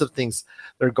positive things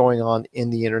that are going on in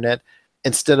the internet,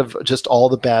 instead of just all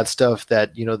the bad stuff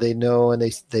that they know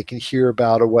and they can hear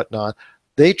about or whatnot.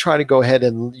 They try to go ahead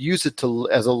and use it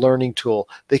as a learning tool.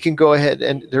 They can go ahead,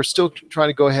 and they're still trying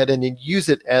to go ahead and use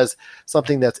it as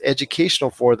something that's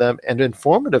educational for them and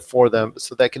informative for them,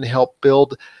 so that can help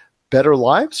build better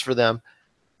lives for them.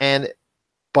 And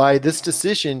by this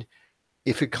decision,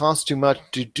 if it costs too much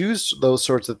to do those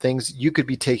sorts of things, you could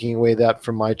be taking away that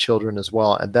from my children as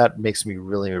well. And that makes me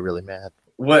really, really mad.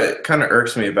 What kind of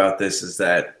irks me about this is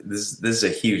that this is a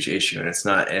huge issue, and it's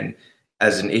not, and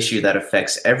as an issue that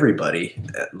affects everybody,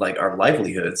 like our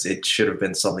livelihoods, it should have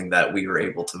been something that we were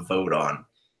able to vote on.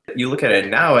 You look at it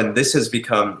now, and this has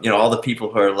become, all the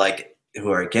people who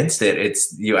are against it,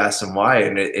 it's, you ask them why,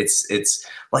 and it's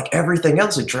like everything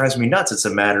else, it drives me nuts. It's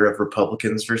a matter of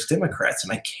Republicans versus Democrats,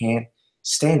 and I can't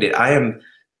stand it. I am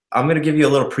I'm going to give you a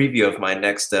little preview of my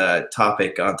next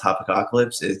topic on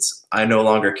Topicocalypse. It's I no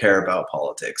longer care about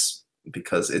politics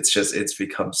because it's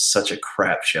become such a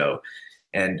crap show.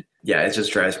 And yeah, it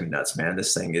just drives me nuts, man.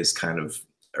 This thing is kind of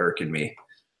irking me.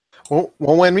 Well,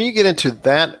 when you get into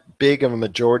that big of a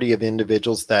majority of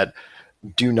individuals that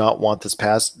do not want this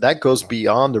passed, that goes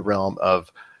beyond the realm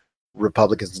of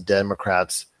Republicans and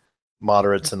Democrats,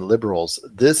 moderates and liberals.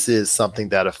 This is something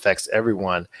that affects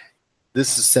everyone.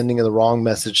 This is sending the wrong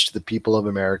message to the people of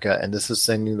America, and this is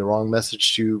sending the wrong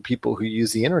message to people who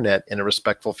use the internet in a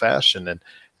respectful fashion. And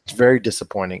it's very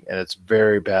disappointing, and it's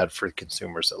very bad for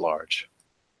consumers at large.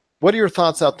 What are your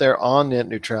thoughts out there on net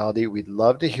neutrality? We'd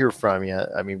love to hear from you.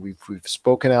 I mean, we've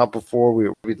spoken out before.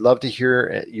 We'd love to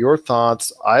hear your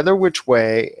thoughts either which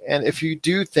way. And if you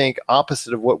do think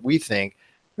opposite of what we think,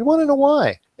 we want to know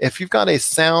why. If you've got a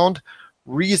sound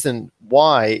reason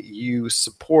why you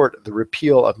support the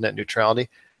repeal of net neutrality,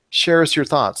 share us your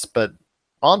thoughts. But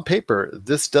on paper,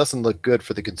 this doesn't look good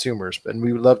for the consumers, and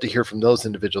we would love to hear from those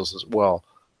individuals as well.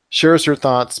 Share us your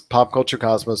thoughts,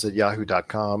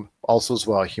 popculturecosmos@yahoo.com. Also as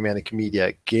well, Humanica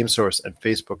Media, GameSource, and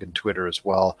Facebook and Twitter as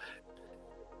well.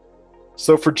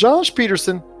 So for Josh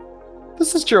Peterson,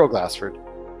 this is Gerald Glassford.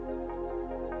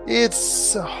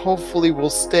 It's hopefully will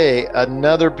stay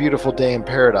another beautiful day in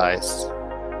paradise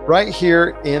right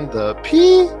here in the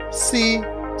PCC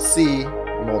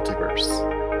multiverse.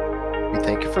 We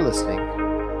thank you for listening.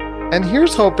 And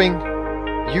here's hoping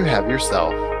you have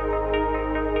yourself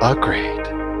a great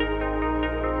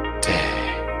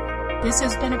day. This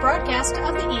has been a broadcast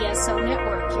of the ESO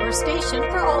Network, your station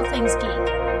for all things geek,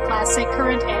 classic,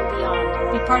 current, and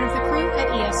beyond. Be part of the crew at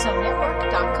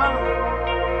ESONetwork.com.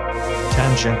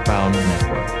 Tangent Bound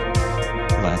Network.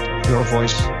 Let your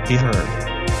voice be heard.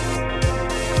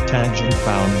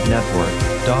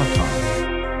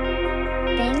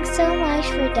 TangentBoundNetwork.com. Thanks so much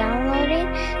for downloading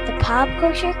the Pop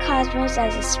Culture Cosmos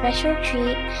as a special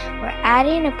treat. We're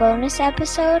adding a bonus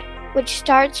episode, which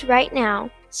starts right now.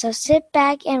 So sit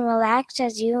back and relax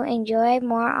as you enjoy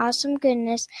more awesome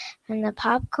goodness from the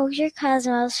Pop Culture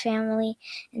Cosmos family,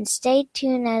 and stay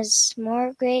tuned as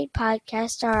more great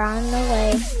podcasts are on the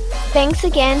way. Thanks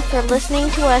again for listening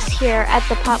to us here at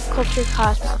the Pop Culture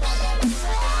Cosmos.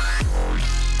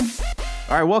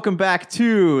 All right, welcome back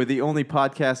to the only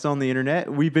podcast on the internet.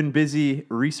 We've been busy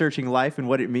researching life and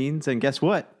what it means, and guess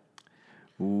what?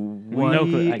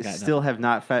 We still have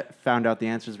not found out the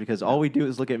answers because all we do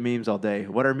is look at memes all day.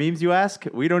 What are memes, you ask?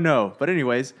 We don't know. But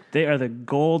anyways. They are the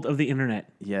gold of the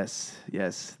internet. Yes,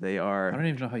 they are. I don't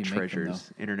even know how you treasures, make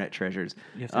them, internet treasures.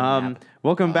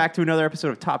 Welcome back to another episode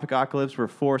of Topicocalypse, where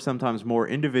four, sometimes more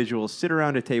individuals sit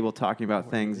around a table talking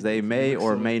about things they may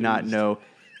or may not know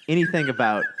anything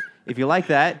about. If you like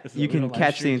that, you can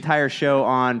catch the entire show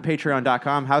on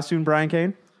patreon.com. How soon, Brian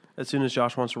Kane? As soon as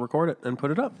Josh wants to record it and put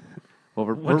it up. Well,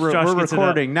 we're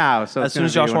recording now, so as soon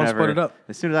as Josh wants to put it up.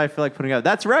 As soon as I feel like putting it up.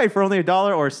 That's right, for only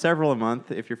 $1 or several a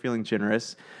month, if you're feeling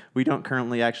generous. We don't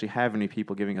currently actually have any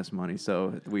people giving us money,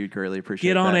 so we greatly appreciate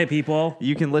that. Get on it, people.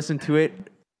 You can listen to it.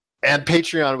 And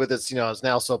Patreon with its, is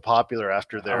now so popular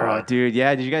after their... Oh, dude,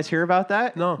 yeah. Did you guys hear about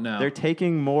that? No. They're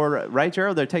taking more, right,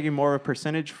 Gerald? They're taking more of a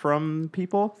percentage from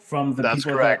people? From the That's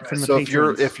people correct. From the so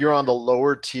patrons. if you're on the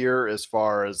lower tier as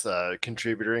far as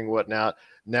contributing and whatnot,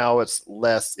 now it's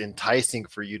less enticing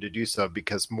for you to do so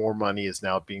because more money is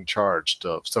now being charged.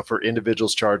 So for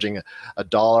individuals charging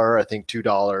 $1, I think $2,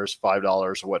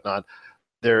 $5 or whatnot,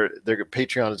 their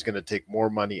Patreon is going to take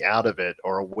more money out of it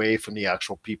or away from the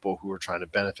actual people who are trying to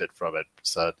benefit from it.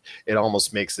 So it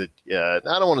almost makes it, I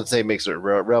don't want to say makes it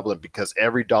relevant because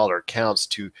every dollar counts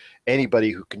to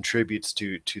anybody who contributes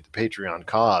to the Patreon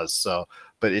cause. So,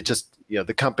 but it just,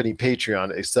 the company Patreon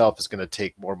itself is going to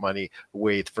take more money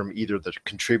away from either the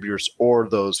contributors or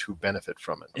those who benefit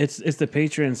from it. It's the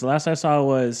patrons. The last I saw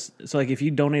was, so like if you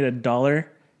donate $1,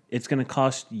 it's going to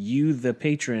cost you, the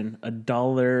patron,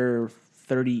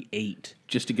 $1.38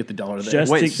 just to get the dollar there.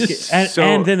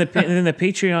 And then the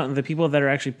Patreon, the people that are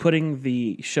actually putting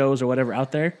the shows or whatever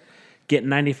out there, get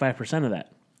 95% of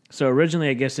that. So originally,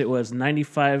 I guess it was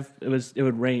 95. It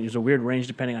would range. It was a weird range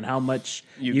depending on how much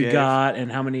you got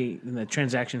and how many and the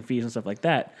transaction fees and stuff like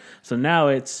that. So now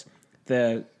it's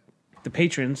the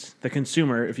patrons, the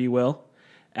consumer, if you will,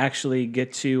 actually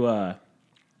get to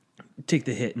take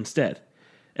the hit instead.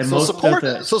 And so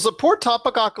support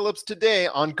Topicocalypse today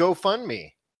on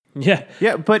GoFundMe.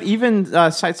 Yeah, but even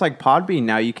sites like Podbean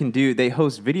now, they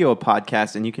host video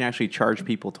podcasts and you can actually charge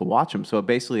people to watch them. So it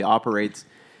basically operates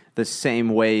the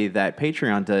same way that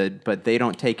Patreon did, but they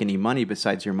don't take any money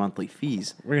besides your monthly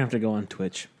fees. We're gonna have to go on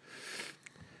Twitch.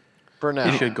 For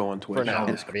now, It should go on Twitch. For now,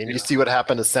 I mean, you see what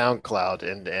happened to SoundCloud,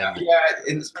 and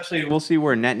and especially we'll see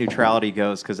where net neutrality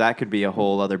goes, because that could be a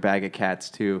whole other bag of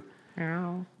cats too.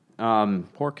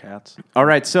 Poor cats. All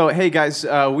right, so hey guys,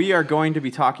 we are going to be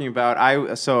talking about. I've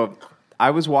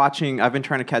been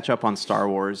trying to catch up on Star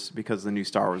Wars because the new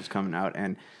Star Wars is coming out,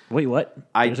 and wait, what?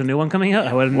 There's a new one coming out?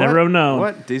 I would have never have known.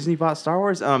 What? Disney bought Star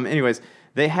Wars? Anyways,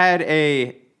 they had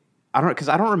I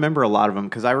don't remember a lot of them,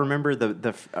 because I remember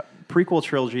the prequel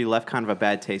trilogy left kind of a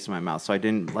bad taste in my mouth. So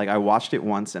I watched it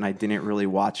once and I didn't really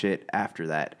watch it after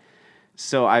that.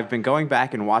 So I've been going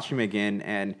back and watching them again,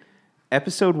 and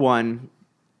episode 1,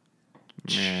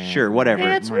 sure,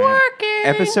 whatever. It's working.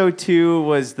 Episode 2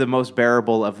 was the most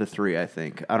bearable of the 3, I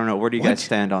think. I don't know. Where do you guys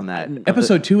stand on that?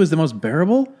 Episode 2 is the most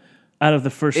bearable? Out of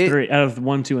the first 3, out of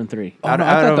 1, 2, and 3. Oh, no,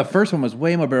 I thought the first one was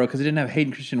way more bearable because it didn't have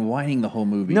Hayden Christensen whining the whole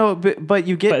movie. No, but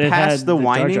you get past the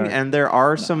whining, Jar Jar. and there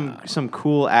are some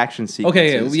cool action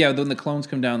sequences. Okay, yeah, when the clones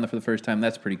come down for the first time,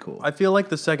 that's pretty cool. I feel like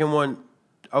the second one,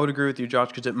 I would agree with you, Josh,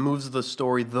 because it moves the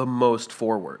story the most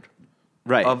forward.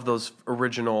 Right. Of those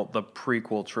the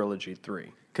prequel trilogy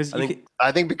 3.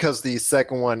 I think because the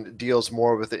second one deals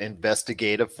more with the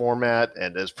investigative format,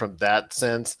 and as from that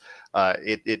sense,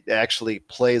 it actually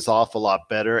plays off a lot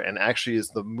better, and actually is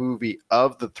the movie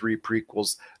of the 3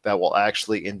 prequels that will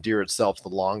actually endear itself the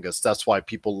longest. That's why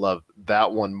people love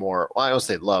that one more. Well, I don't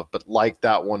say love, but like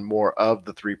that one more of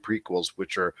the 3 prequels,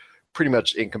 which are pretty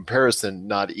much in comparison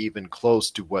not even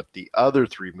close to what the other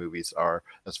 3 movies are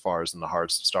as far as in the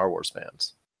hearts of Star Wars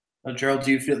fans. Gerald,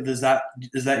 do you feel is that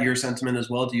your sentiment as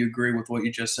well? Do you agree with what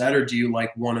you just said, or do you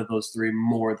like one of those 3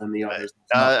 more than the others?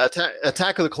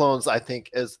 Attack of the Clones, I think,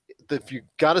 if you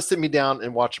got to sit me down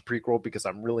and watch a prequel, because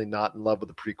I'm really not in love with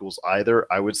the prequels either,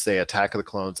 I would say Attack of the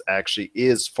Clones actually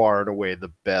is far and away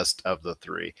the best of the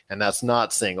 3. And that's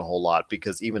not saying a whole lot,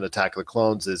 because even Attack of the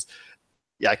Clones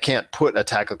I can't put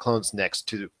Attack of the Clones next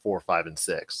to 4, 5, and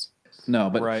 6.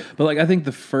 No, but like I think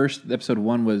the first episode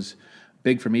 1 was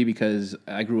big for me because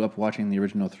I grew up watching the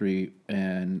original 3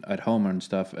 and at home and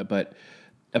stuff. But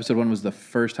episode 1 was the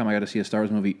first time I got to see a Star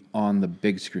Wars movie on the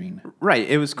big screen. Right.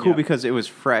 It was cool because it was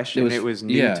fresh and it was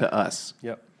new to us.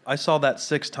 Yep. I saw that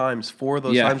 6 times, 4 of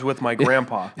those times with my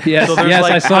grandpa. Yes, so I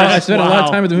spent a lot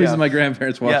of time with the movies with my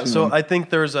grandparents watching them. So them. I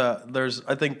think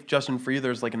I think, Justin, for you,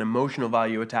 there's like an emotional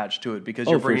value attached to it because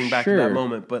you're bringing back to that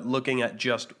moment, but looking at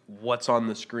just what's on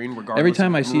the screen, regardless. Every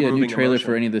time of I see a new trailer emotion.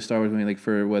 for any of the Star Wars movie, like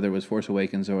for whether it was Force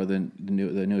Awakens or the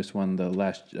newest one, the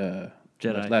Last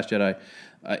Jedi,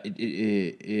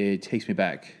 it takes me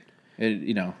back.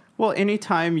 Well,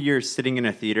 anytime you're sitting in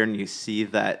a theater and you see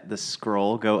that the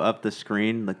scroll go up the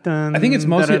screen, like dun, I think it's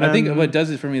mostly. dun, dun, I think dun. what does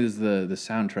it for me is the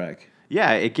soundtrack.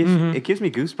 Yeah, it gives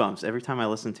me goosebumps every time I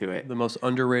listen to it. The most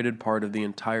underrated part of the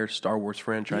entire Star Wars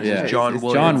franchise Yeah. is John It's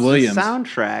Williams. John Williams. The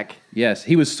soundtrack. Yes,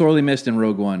 he was sorely missed in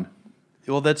Rogue One.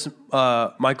 Well, that's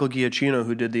Michael Giacchino,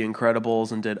 who did The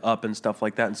Incredibles and did Up and stuff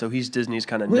like that, and so he's Disney's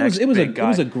kind of next big guy. It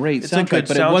was a great It's soundtrack, a good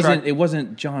but soundtrack. it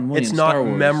wasn't John Williams. It's not Star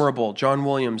Wars. memorable. John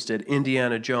Williams did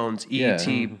Indiana Jones,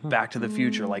 E.T., Back to the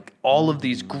Future, like all of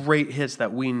these great hits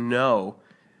that we know.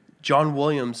 John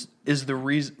Williams is the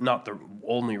reason, not the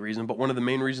only reason, but one of the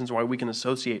main reasons why we can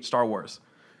associate Star Wars.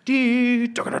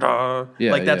 Star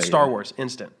Wars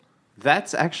instant.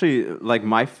 That's actually like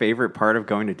my favorite part of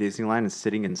going to Disneyland is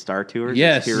sitting in Star Tours.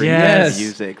 Yes, is hearing yes. the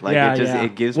music. Like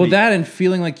it gives me that and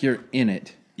feeling like you're in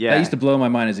it. Yeah. That used to blow my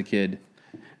mind as a kid.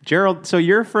 Gerald, so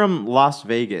you're from Las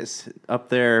Vegas, up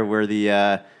there where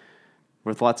the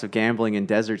with lots of gambling and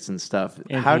deserts and stuff.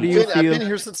 How do you feel? I've been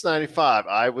here since '95.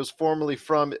 I was formerly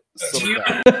from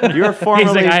SoCal. You were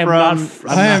formerly I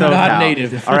am not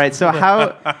native. All right, so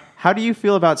how do you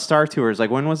feel about Star Tours?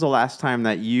 Like, when was the last time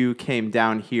that you came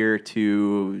down here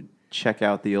to check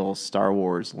out the old Star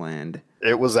Wars land?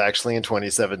 It was actually in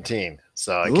 2017.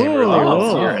 So I came earlier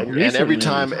this year. And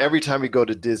every time we go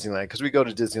to Disneyland, because we go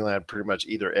to Disneyland pretty much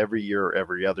either every year or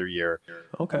every other year,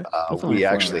 we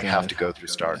actually have to go through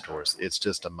Star Tours. It's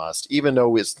just a must. Even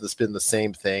though it's been the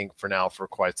same thing for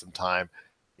quite some time,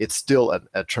 it's still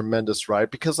a tremendous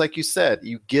ride because, like you said,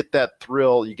 you get that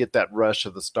thrill, you get that rush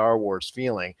of the Star Wars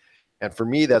feeling. And for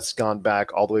me, that's gone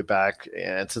back all the way back.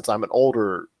 And since I'm an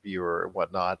older viewer and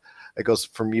whatnot, it goes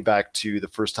for me back to the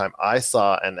first time I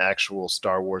saw an actual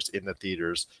Star Wars in the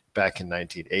theaters back in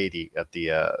 1980 at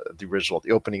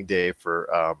the opening day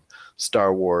for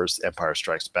Star Wars Empire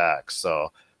Strikes Back.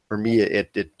 So for me,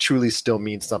 it truly still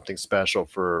means something special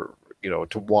for,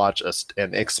 to watch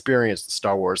and experience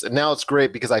Star Wars. And now it's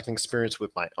great because I can experience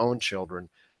with my own children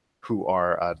who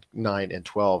are 9 and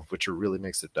 12, which really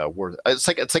makes it worth. It's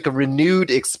like a renewed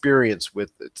experience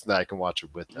with it that I can watch it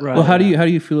with them. Well, how do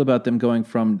you feel about them going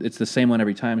from it's the same one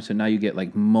every time, so now you get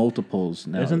like multiples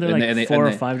now? Isn't there four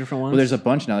or five different ones? Well, there's a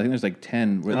bunch now. I think there's like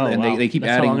 10, and wow. they keep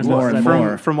That's adding more and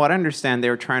more. From what I understand, they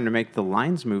were trying to make the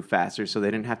lines move faster, so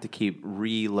they didn't have to keep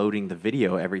reloading the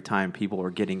video every time people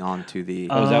were getting onto the.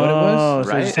 Oh, is that what it was?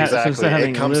 Right, So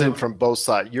exactly. It comes in loop. from both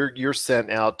sides. You're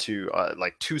sent out to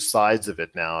like two sides of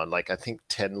it now, and like I think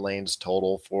 10 lanes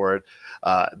total for it.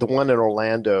 The one in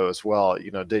Orlando as well.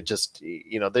 They just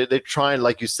they're trying,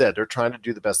 like you said, they're trying to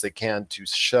do the best they can to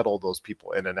shuttle those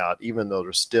people in and out, even though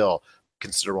there's still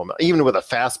considerable amount. Even with a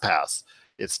fast pass,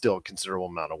 it's still a considerable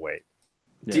amount of wait.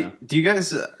 Yeah. Do you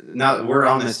guys now we're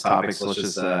on this topic, so let's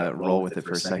just roll with it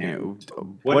for a second.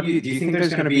 What do you think there's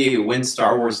going to be when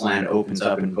Star Wars Land opens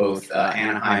up in both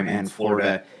Anaheim and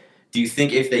Florida? Do you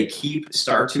think if they keep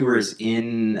Star Tours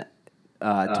in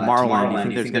Tomorrowland,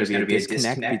 do you think there's going to be a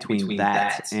disconnect between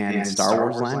that and Star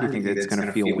Wars Land? Do you think that it's going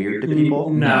to feel weird to people?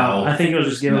 No, I think it'll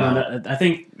just give them. I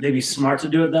think they'd be smart to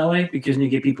do it that way because you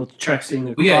get people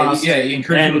trexing across. Yeah, you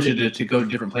encourage people to go to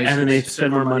different places, and then they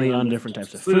spend more money on different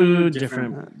types of food,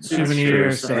 different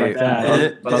souvenirs, stuff like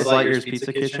that. Buzz Lightyear's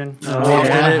Pizza Kitchen.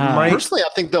 Personally, I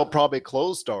think they'll probably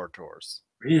close Star Tours.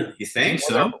 Really? You think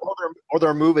so? Or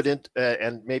they'll move it in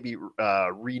and maybe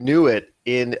renew it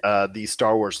in the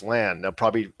Star Wars Land. They'll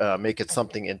probably make it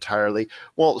something entirely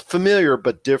familiar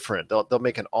but different. They'll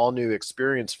make an all new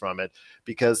experience from it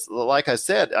because, like I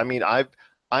said, I mean I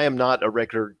am not a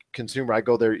regular consumer. I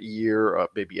go there a year,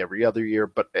 maybe every other year,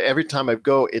 but every time I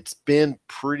go, it's been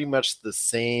pretty much the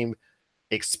same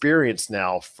experience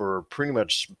now for pretty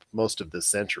much most of this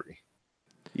century.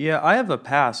 Yeah, I have a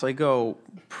pass. I go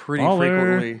pretty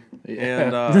frequently,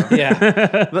 and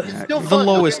the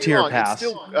lowest tier pass.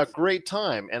 It's still a great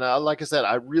time, and like I said,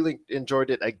 I really enjoyed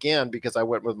it again because I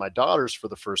went with my daughters for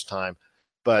the first time,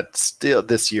 but still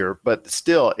this year. But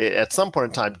still, at some point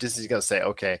in time, Disney's going to say,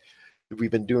 "Okay, we've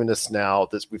been doing this now.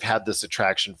 We've had this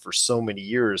attraction for so many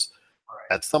years."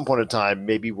 At some point in time,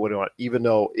 maybe even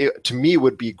though it, to me,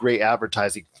 would be great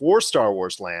advertising for Star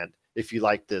Wars Land. If you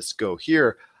like this, go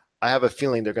here. I have a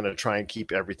feeling they're going to try and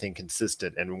keep everything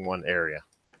consistent in one area.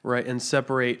 Right, and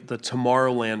separate the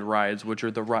Tomorrowland rides, which are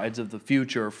the rides of the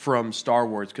future, from Star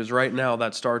Wars. Because right now,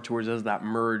 that Star Tours is that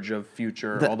merge of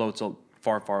future, although it's a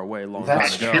far, far away, long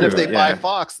time ago. And if they buy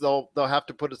Fox, they'll have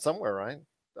to put it somewhere, right?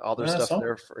 All their stuff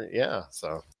there.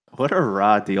 So. What a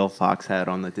raw deal Fox had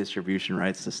on the distribution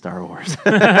rights to Star Wars.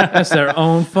 That's their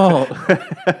own fault.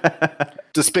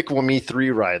 Despicable Me 3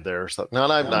 ride there. So no,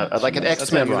 I'm not. Like an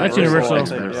X-Men ride. That's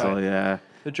Universal. Yeah.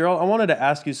 But Gerald, I wanted to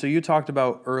ask you. So you talked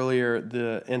about earlier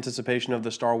the anticipation of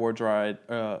the Star Wars ride,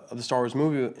 of the Star Wars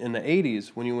movie in the '80s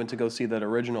when you went to go see that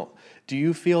original. Do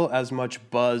you feel as much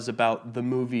buzz about the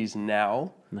movies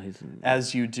now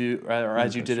as you do, or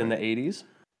as you did in the '80s?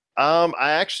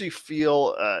 I actually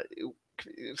feel.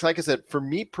 Like I said, for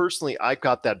me personally, I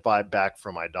got that vibe back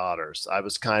from my daughters. I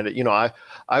was kind of,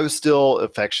 I was still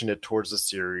affectionate towards the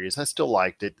series. I still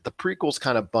liked it. The prequels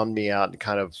kind of bummed me out and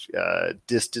kind of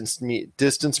distanced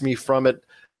me from it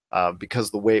because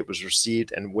of the way it was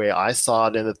received and the way I saw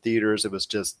it in the theaters. It was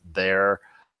just there,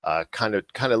 kind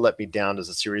of let me down as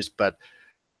a series. But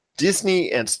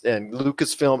Disney and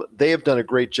Lucasfilm, they have done a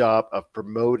great job of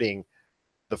promoting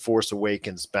The Force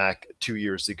Awakens back 2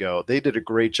 years ago. They did a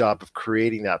great job of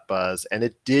creating that buzz, and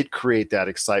it did create that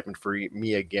excitement for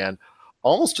me again,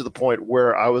 almost to the point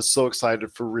where I was so excited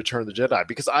for Return of the Jedi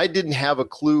because I didn't have a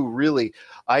clue really.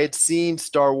 I had seen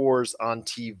Star Wars on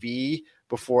TV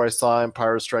before I saw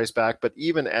Empire Strikes Back, but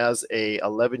even as a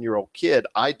 11-year-old kid,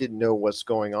 I didn't know what's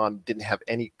going on, didn't have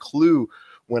any clue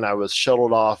when I was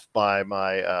shuttled off by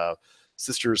my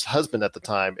sister's husband at the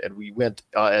time, and we went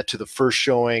to the first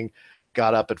showing.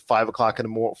 Got up at 4 o'clock in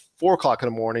the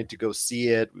morning to go see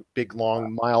it. Big,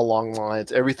 long, mile-long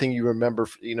lines. Everything you remember,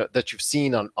 that you've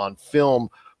seen on film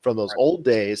from those old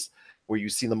days, where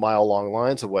you've seen the mile-long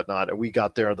lines and whatnot. And we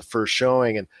got there on the first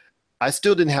showing, and I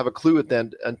still didn't have a clue at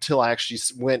then until I actually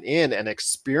went in and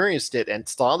experienced it and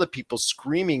saw the people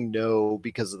screaming no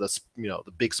because of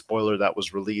the big spoiler that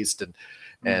was released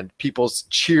and people's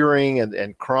cheering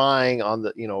and crying on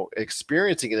the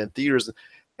experiencing it in theaters.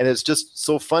 And it's just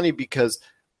so funny because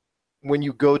when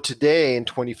you go today in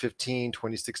 2015,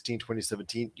 2016,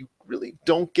 2017, you really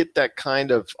don't get that kind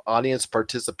of audience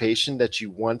participation that you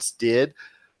once did.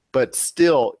 But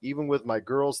still, even with my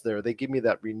girls there, they give me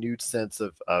that renewed sense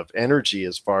of energy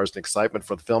as far as an excitement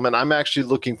for the film. And I'm actually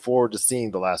looking forward to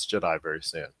seeing The Last Jedi very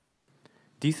soon.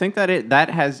 Do you think that that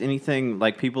has anything,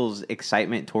 like people's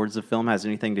excitement towards the film has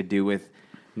anything to do with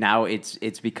now it's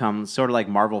become sort of like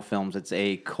Marvel films. It's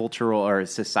a cultural or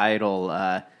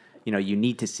societal. You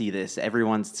need to see this.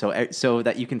 Everyone's so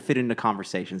that you can fit into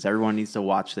conversations. Everyone needs to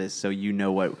watch this, so you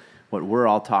know what we're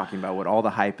all talking about, what all the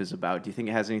hype is about. Do you think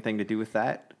it has anything to do with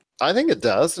that? I think it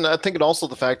does, and I think it also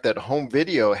the fact that home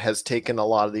video has taken a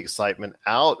lot of the excitement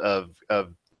out of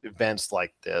events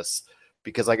like this,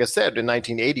 because like I said, in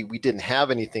 1980 we didn't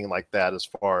have anything like that. As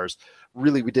far as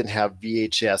really, we didn't have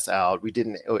VHS out. We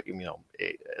didn't,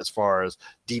 as far as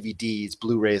DVDs,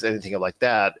 Blu-rays, anything like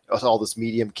that. All this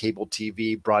medium cable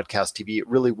TV, broadcast TV, it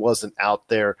really wasn't out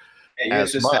there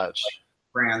as much.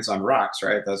 Brands on rocks,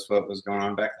 right? That's what was going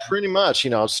on back then. Pretty much,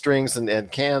 strings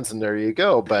and cans, and there you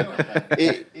go. But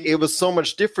it was so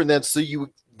much different then. So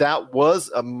that was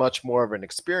a much more of an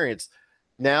experience.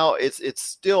 Now it's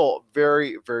still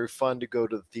very, very fun to go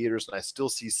to the theaters, and I still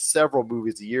see several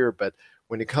movies a year. But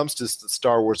when it comes to the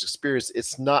Star Wars experience,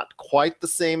 it's not quite the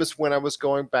same as when I was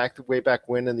going way back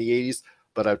when in the 80s.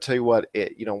 But I'll tell you what,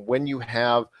 when you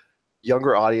have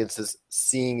younger audiences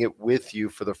seeing it with you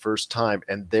for the first time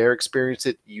and they're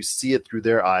experiencing it, you see it through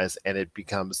their eyes, and it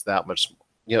becomes that much,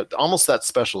 almost that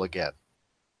special again.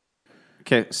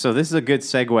 Okay, so this is a good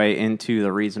segue into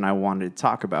the reason I wanted to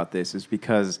talk about this, is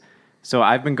because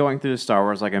I've been going through the Star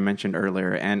Wars, like I mentioned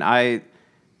earlier, and I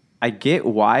get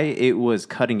why it was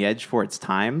cutting edge for its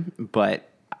time, but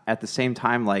at the same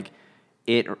time, like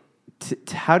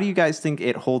how do you guys think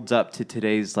it holds up to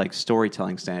today's like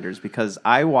storytelling standards? Because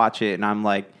I watch it and I'm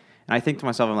like, and I think to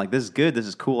myself, I'm like, this is good, this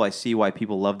is cool. I see why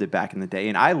people loved it back in the day,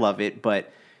 and I love it.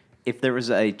 But if there was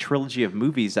a trilogy of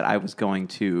movies that I was going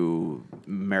to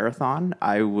marathon,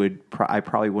 I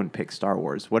probably wouldn't pick Star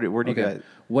Wars. Where do you guys?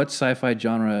 What sci-fi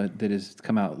genre that has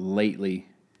come out lately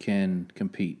can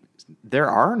compete? There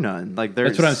are none. Like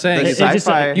that's what I'm saying.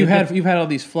 Sci-fi. You've had all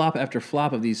these flop after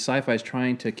flop of these sci-fis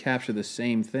trying to capture the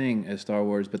same thing as Star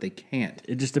Wars, but they can't.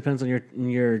 It just depends on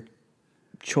your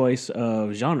choice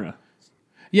of genre.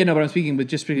 Yeah, no, but I'm speaking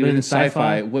within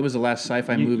sci-fi. What was the last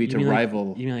sci-fi movie to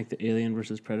rival? You mean like the Alien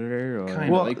versus Predator,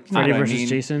 or Freddy versus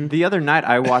Jason? The other night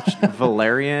I watched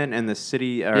Valerian and the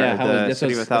City, or the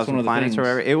City of a Thousand Planets, or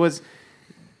whatever. It was,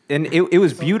 and it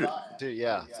was beautiful.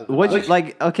 Yeah. What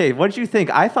did you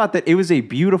think? I thought that it was a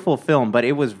beautiful film, but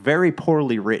it was very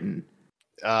poorly written.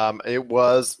 It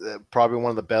was probably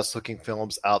one of the best looking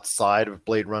films outside of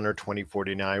Blade Runner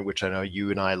 2049, which I know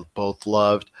you and I both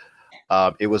loved.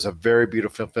 It was a very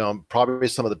beautiful film, probably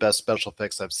some of the best special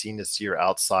effects I've seen this year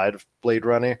outside of Blade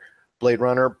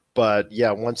Runner. But yeah,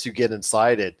 once you get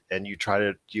inside it and you try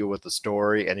to deal with the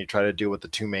story and you try to deal with the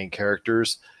two main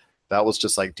characters, that was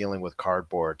just like dealing with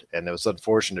cardboard. And it was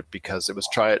unfortunate because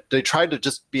they tried to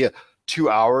just be 2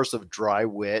 hours of dry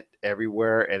wit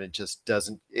everywhere, and it just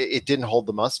it didn't hold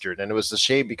the mustard. And it was a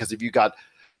shame, because if you got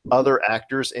other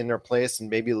actors in their place and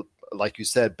maybe, like you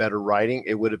said, better writing,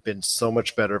 it would have been so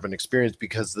much better of an experience,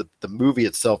 because the movie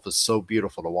itself is so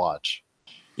beautiful to watch.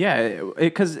 Yeah,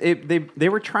 because they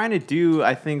were trying to do,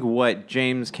 I think, what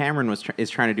James Cameron is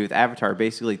trying to do with Avatar,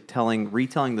 basically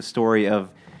retelling the story of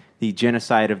the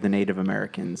genocide of the Native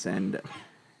Americans. And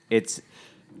it's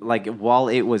like, while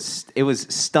it was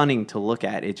stunning to look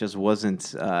at, it just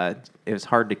wasn't. It was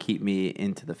hard to keep me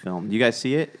into the film. You guys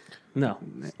see it? No.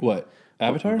 What?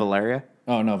 Avatar? Valeria?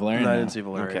 Oh no, Valeria. No, I didn't see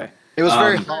Valeria. Okay. It was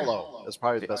very hollow. That's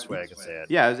probably the best way I can say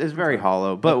it. Yeah, it's very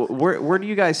hollow. But where do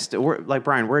you guys, like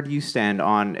Brian, where do you stand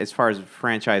on, as far as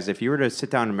franchise? If you were to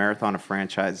sit down and marathon a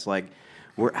franchise, like,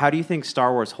 how do you think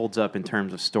Star Wars holds up in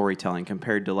terms of storytelling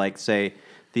compared to, like, say,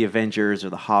 the Avengers or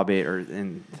the Hobbit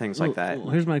and things like that? Well,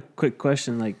 here's my quick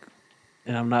question, like,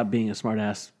 and I'm not being a smart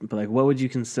ass, but like, what would you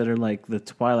consider like the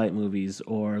Twilight movies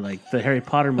or like the Harry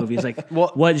Potter movies? Like,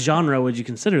 what genre would you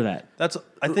consider that? That's,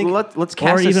 I think, let's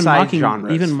cast aside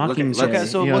genres. Even mocking.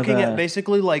 Looking at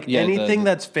basically like anything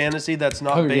that's fantasy that's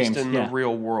not based in the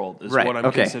real world is what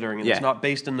I'm considering. And it's not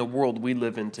based in the world we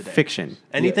live in today. Fiction.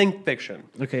 Anything fiction.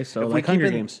 Okay, so like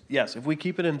Hunger Games. Yes, if we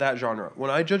keep it in that genre.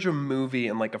 When I judge a movie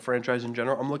and like a franchise in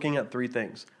general, I'm looking at three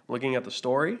things. I'm looking at the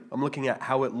story, I'm looking at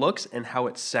how it looks, and how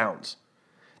it sounds.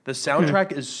 The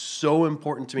soundtrack is so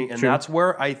important to me, and that's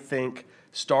where I think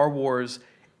Star Wars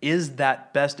is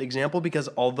that best example, because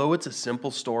although it's a simple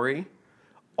story,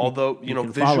 although,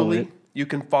 visually, you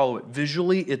can follow it.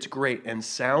 Visually, it's great, and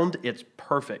sound, it's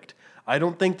perfect. I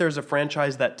don't think there's a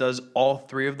franchise that does all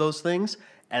three of those things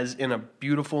as in a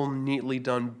beautiful, neatly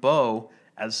done bow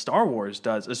as Star Wars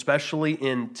does, especially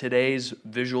in today's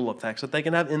visual effects that they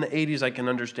can have. In the 80s, I can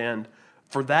understand.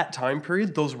 For that time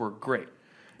period, those were great.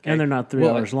 Okay. And they're not 3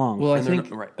 hours long. Well, I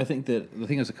think that the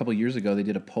thing is, a couple of years ago they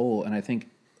did a poll, and I think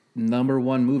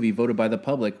 #1 movie voted by the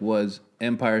public was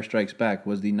Empire Strikes Back,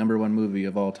 was the #1 movie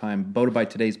of all time, voted by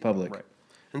today's public. Right.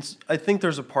 And I think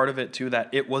there's a part of it too that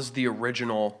it was the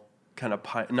original kind of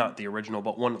not the original,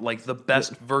 but one like the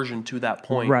best version to that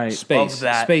point, Right. Space. Of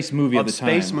that Space movie of the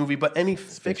space time. movie. But any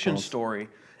fiction story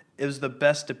is the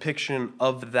best depiction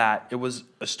of that. It was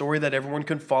a story that everyone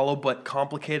could follow, but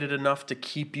complicated enough to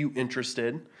keep you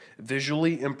interested,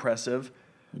 visually impressive.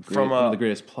 One of the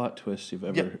greatest plot twists you've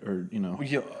ever, or you know.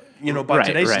 By Right,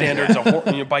 today's right.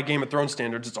 standards, by Game of Thrones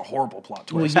standards, it's a horrible plot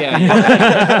twist. Well,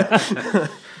 yeah.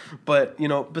 But,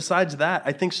 besides that,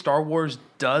 I think Star Wars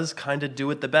does kind of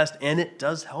do it the best, and it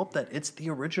does help that it's the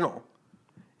original.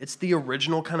 It's the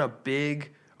original kind of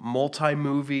big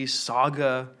multi-movie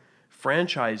saga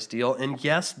franchise deal. And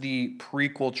yes, the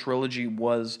prequel trilogy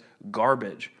was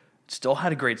garbage. It still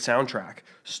had a great soundtrack.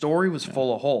 Story was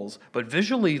full of holes, but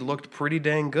visually looked pretty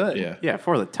dang good. Yeah,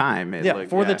 for the time.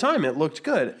 The time it looked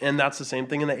good. And that's the same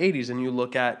thing in the 80s. And you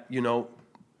look at, the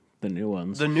new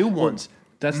ones. the new ones.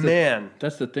 That's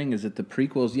the thing is that the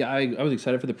prequels. Yeah, I was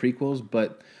excited for the prequels,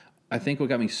 but I think what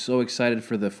got me so excited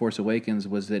for The Force Awakens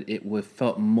was that it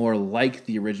felt more like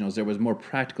the originals. There was more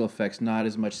practical effects, not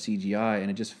as much CGI,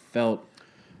 and it just felt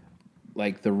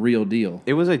like the real deal.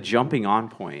 It was a jumping on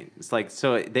point. It's like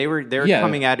they were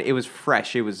coming at it. It was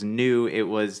fresh. It was new.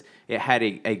 It had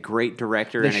a great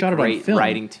director and a great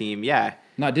writing team. Yeah.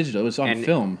 Not digital. It was on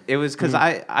film. It was because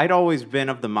I'd always been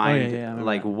of the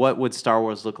mind, what would Star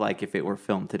Wars look like if it were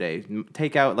filmed today?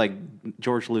 Take out like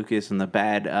George Lucas and the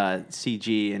bad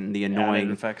CG and the annoying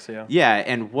added effects. Yeah,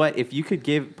 and what if you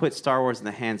could put Star Wars in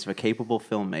the hands of a capable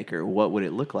filmmaker? What would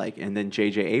it look like? And then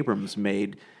J.J. Abrams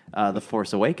made The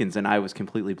Force Awakens, and I was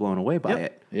completely blown away by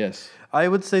it. Yes, I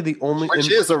would say the only which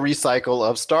is a recycle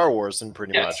of Star Wars, and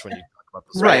pretty much when you talk about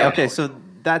the right. Okay, so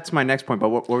that's my next point. But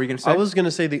what were you going to say? I was going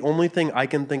to say the only thing I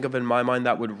can think of in my mind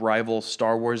that would rival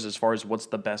Star Wars as far as what's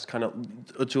the best kind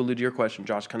of, to allude to your question,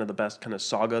 Josh, kind of the best kind of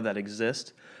saga that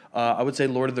exists. I would say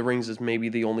Lord of the Rings is maybe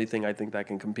the only thing I think that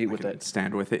can compete with it.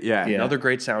 Stand with it, yeah. Another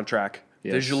great soundtrack,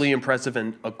 Yes. visually impressive,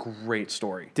 and a great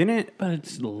story. But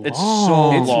it's long. It's so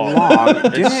long.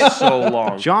 It's so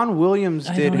long. John Williams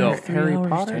did Harry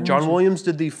Potter. John Williams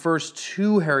did the first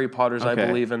 2 Harry Potters, I Okay,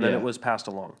 believe, and then yeah. it was passed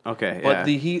along. Okay, But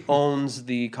yeah. he owns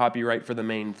the copyright for the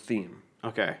main theme.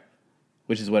 Okay.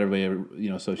 Which is what everybody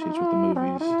associates with the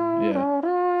movies. Yeah.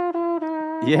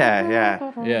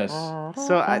 Yeah. Yes.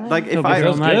 So if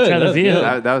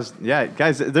that was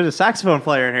guys. There's a saxophone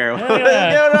player in here. What's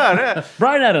Yeah. going on? Yeah.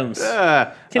 Brian Adams.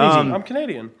 I'm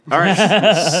Canadian. All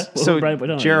right. So Brian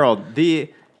Boydell. Gerald,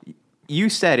 you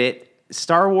said it.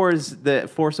 Star Wars: The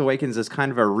Force Awakens is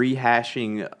kind of a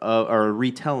rehashing or a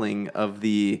retelling of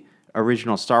the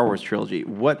original Star Wars trilogy.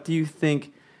 What do you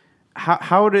think?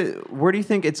 Where do you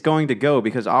think it's going to go?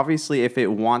 Because obviously, if it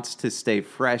wants to stay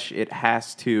fresh, it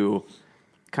has to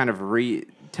kind of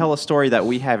tell a story that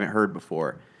we haven't heard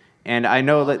before. And I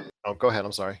know that. Oh, go ahead.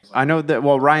 I'm sorry. I know that.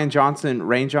 Well, Ryan Johnson,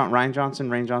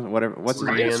 whatever. What's his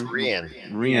name?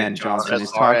 Rian Johnson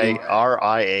is talking.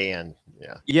 Rian.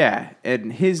 Yeah. Yeah,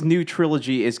 and his new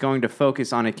trilogy is going to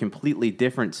focus on a completely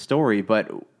different story.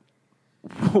 But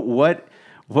what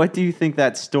do you think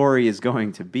that story is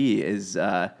going to be? Is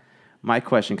my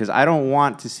question, because I don't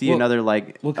want to see another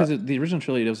because the original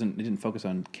trilogy didn't focus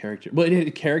on character. Well, it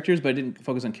had characters, but it didn't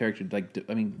focus on character.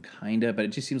 Kinda, but it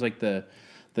just seems like the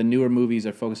newer movies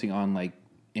are focusing on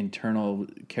internal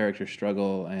character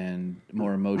struggle and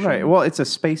more emotion. Right. Well, it's a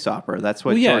space opera. That's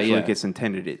what George Lucas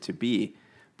intended it to be.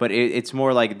 But it's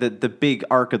more like the big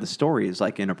arc of the story is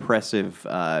like an oppressive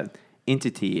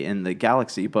entity in the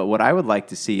galaxy. But what I would like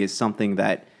to see is something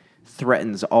that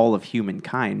threatens all of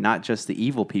humankind, not just the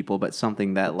evil people, but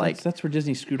something that that's where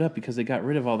Disney screwed up, because they got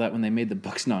rid of all that when they made the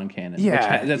books non-canon.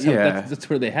 Yeah, that's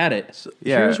where they had it.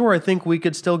 Here's where I think we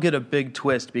could still get a big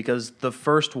twist, because the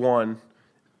first one,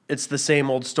 it's the same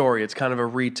old story. It's kind of a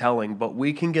retelling, but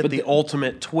we can get the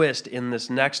ultimate twist in this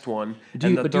next one,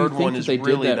 and the third one is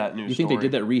really that new story. You think they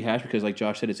did that rehash because, like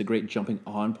Josh said, it's a great jumping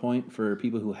on point for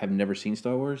people who have never seen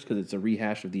Star Wars, because it's a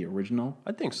rehash of the original?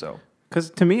 I think so. Because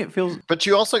to me, it feels. But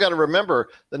you also got to remember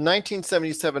the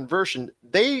 1977 version.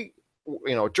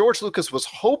 George Lucas was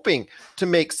hoping to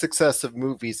make successive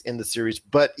movies in the series,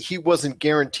 but he wasn't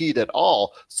guaranteed at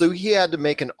all. So he had to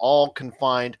make an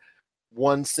all-confined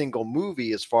one single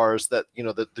movie. As far as that,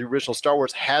 the original Star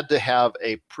Wars had to have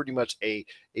pretty much a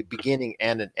beginning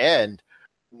and an end.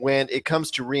 When it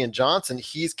comes to Rian Johnson,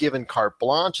 he's given carte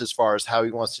blanche as far as how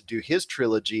he wants to do his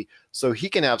trilogy, so he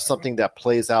can have something that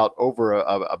plays out over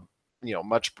a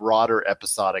much broader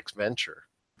episodic venture.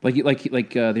 Like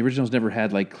the originals never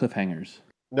had cliffhangers.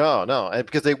 No, and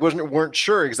because they weren't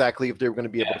sure exactly if they were going to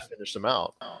be able to finish them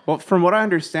out. Well, from what I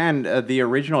understand, the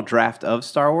original draft of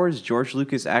Star Wars, George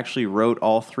Lucas actually wrote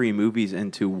all 3 movies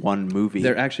into one movie.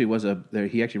 There actually was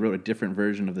he actually wrote a different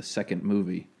version of the second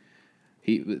movie.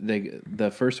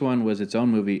 The first one was its own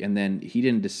movie, and then he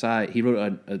didn't decide. He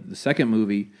wrote the second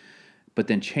movie, but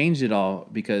then changed it all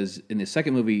because in the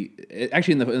second movie,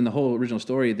 in the whole original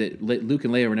story, that Luke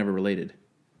and Leia were never related.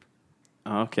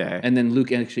 Okay. And then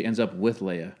Luke actually ends up with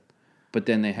Leia, but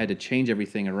then they had to change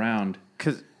everything around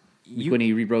because when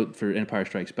he rewrote for Empire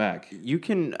Strikes Back. You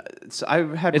can.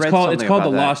 I've had. It's read called something the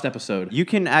about that. Lost Episode. You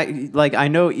can I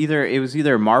know it was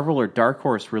either Marvel or Dark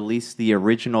Horse released the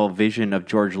original vision of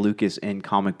George Lucas in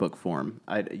comic book form,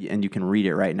 and you can read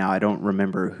it right now. I don't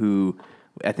remember who.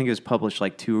 I think it was published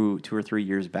like 2 or 3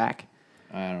 years back.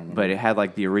 I don't know. But it had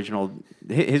like the original.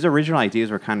 His original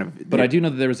ideas were kind of. But I do know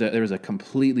that there was a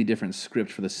completely different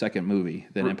script for the second movie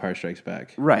than Empire Strikes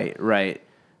Back. Right.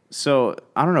 So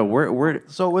I don't know where.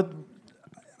 So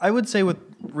I would say with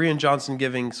Rian Johnson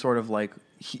giving sort of like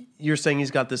you're saying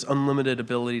he's got this unlimited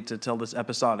ability to tell this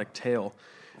episodic tale.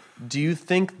 Do you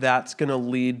think that's going to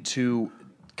lead to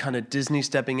kind of Disney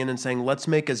stepping in and saying, let's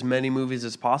make as many movies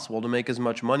as possible to make as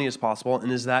much money as possible?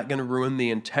 And is that going to ruin the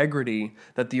integrity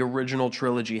that the original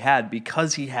trilogy had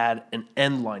because he had an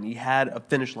end line, he had a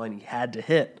finish line he had to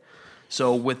hit?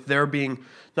 So with there being,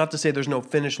 not to say there's no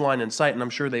finish line in sight, and I'm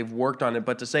sure they've worked on it,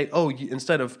 but to say,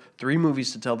 instead of 3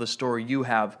 movies to tell this story, you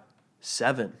have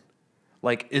 7.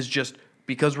 Like, is just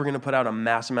because we're going to put out a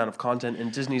mass amount of content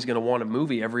and Disney's going to want a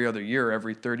movie every other year,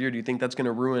 every third year, do you think that's going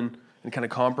to ruin and kind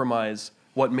of compromise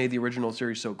what made the original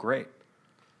series so great?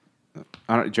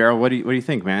 Gerald, what do you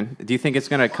think, man? Do you think it's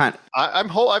going to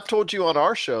I've told you on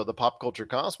our show, the Pop Culture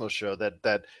Cosmos show,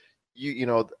 that you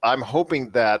know, I'm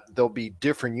hoping that there'll be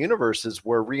different universes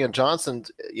where Rian Johnson,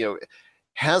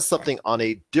 has something on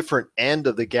a different end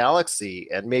of the galaxy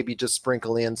and maybe just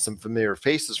sprinkle in some familiar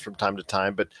faces from time to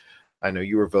time. But I know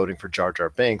you were voting for Jar Jar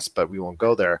Binks, but we won't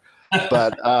go there.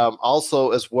 But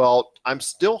also as well, I'm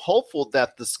still hopeful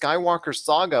that the Skywalker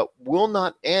saga will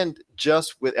not end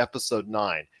just with episode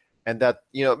 9. And that,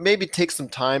 maybe take some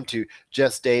time to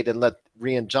gestate and let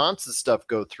Rian Johnson's stuff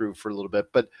go through for a little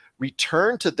bit, but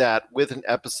return to that with an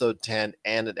episode 10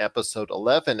 and an episode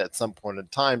 11 at some point in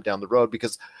time down the road,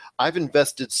 because I've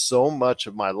invested so much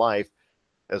of my life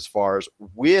as far as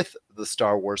with the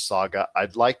Star Wars saga.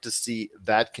 I'd like to see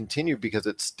that continue because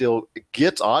it still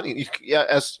gets audience. Yeah,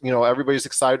 as everybody's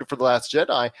excited for The Last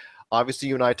Jedi. Obviously,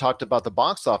 you and I talked about the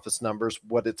box office numbers,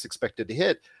 what it's expected to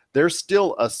hit. There's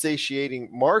still a satiating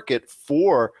market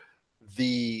for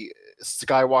the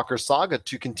Skywalker saga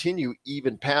to continue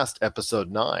even past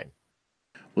episode 9.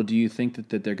 Well, do you think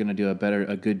that they're going to do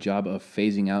a good job of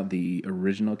phasing out the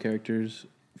original characters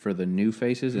for the new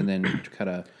faces, and then kind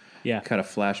of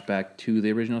flashback to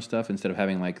the original stuff instead of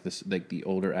having like the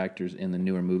older actors in the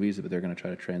newer movies, but they're going to try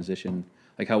to transition?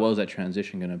 Like, how well is that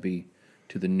transition going to be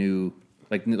to the new,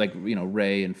 like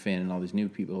Rey and Finn and all these new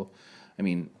people? I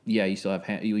mean, yeah, you still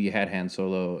have you had Han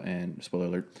Solo, and spoiler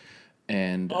alert.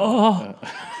 And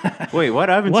wait, what?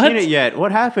 I haven't seen it yet.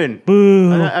 What happened?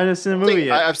 Boo! I haven't seen the movie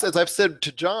yet. As I've said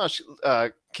to Josh,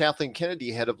 Kathleen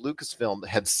Kennedy, head of Lucasfilm,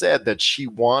 had said that she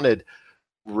wanted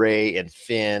Rey and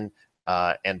Finn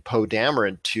and Poe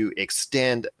Dameron to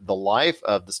extend the life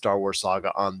of the Star Wars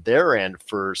saga on their end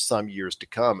for some years to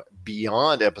come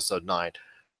beyond Episode 9.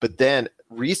 But then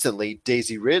recently,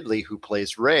 Daisy Ridley, who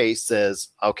plays Rey, says,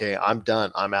 okay, I'm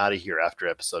done. I'm out of here after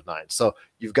Episode 9. So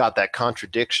you've got that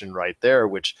contradiction right there,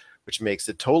 which makes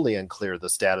it totally unclear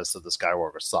the status of the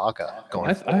Skywalker saga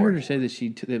going forward. I heard her say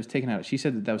that that was taken out. She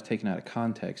said that was taken out of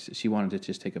context. She wanted to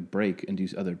just take a break and do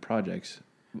other projects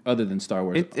other than Star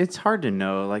Wars. It's hard to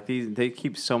know. Like they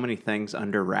keep so many things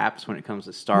under wraps when it comes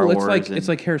to Star Wars. It's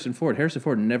like Harrison Ford. Harrison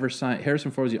Ford never signed.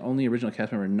 Harrison Ford was the only original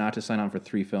cast member not to sign on for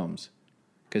 3 films.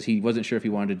 Because he wasn't sure if he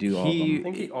wanted to do all of them. I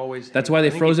think he always. That's why they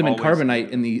froze him in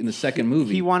carbonite in the second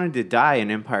movie. He wanted to die in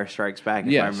Empire Strikes Back,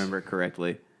 if I remember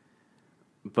correctly.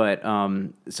 But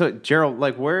so Gerald,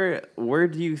 like, where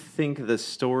do you think the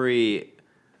story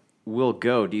will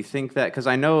go? Do you think that, because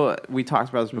I know we talked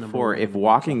about this before, if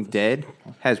Walking Dead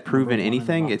has proven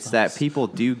anything, it's that people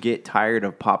do get tired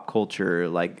of pop culture,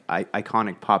 like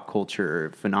iconic pop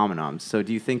culture phenomenons. So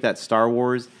do you think that Star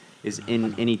Wars is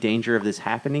in any danger of this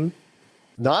happening?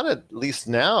 Not at least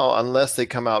now, unless they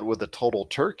come out with a total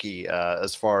turkey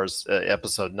as far as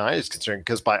episode 9 is concerned.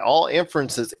 Because by all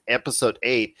inferences, episode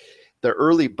 8 the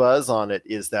early buzz on it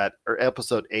is that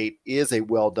episode 8 is a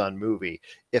well done movie.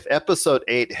 If episode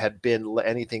 8 had been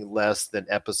anything less than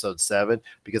episode 7,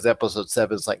 because episode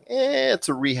 7 is like, it's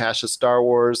a rehash of Star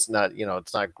Wars, not,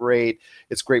 it's not great.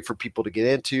 It's great for people to get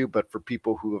into, but for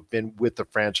people who have been with the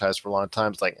franchise for a long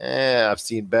time, it's like, I've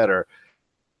seen better.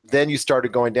 Then you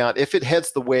started going down. If it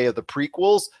heads the way of the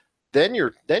prequels, then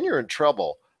you're in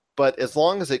trouble. But as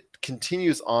long as it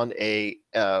continues on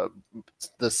the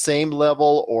same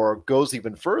level or goes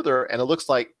even further, and it looks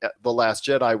like The Last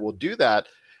Jedi will do that,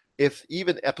 if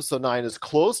even episode 9 is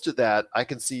close to that, I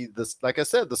can see this, like I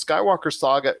said, the Skywalker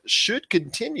saga should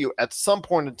continue at some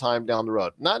point in time down the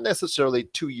road. Not necessarily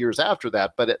 2 years after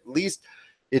that, but at least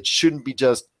it shouldn't be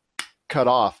just cut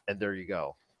off and there you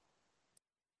go.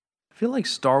 I feel like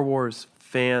Star Wars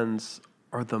fans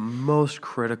are the most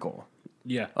critical.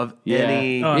 Yeah. Of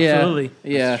any. Oh, absolutely.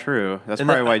 Yeah. That's true. That's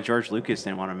probably why George Lucas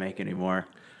didn't want to make anymore.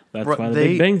 That's why the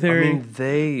Big Bang Theory. I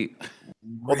mean,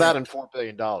 well, that and $4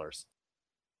 billion.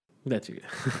 That's it.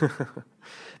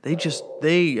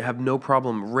 They have no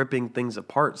problem ripping things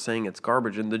apart, saying it's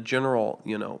garbage, and the general,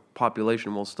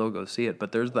 population will still go see it.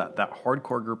 But there's that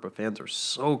hardcore group of fans are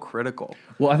so critical.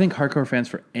 Well, I think hardcore fans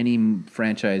for any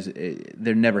franchise,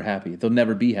 they're never happy. They'll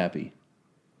never be happy.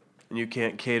 And you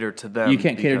can't cater to them. You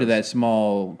can't cater to that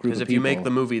small group of people. Because if you make the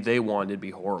movie they want, it'd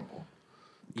be horrible.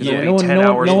 Yeah, no one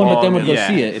but them would go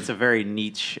see it. It's a very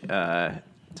niche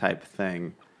type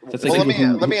thing. Well,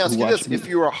 let me ask you this: if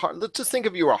you were let's just think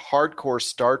if you were a hardcore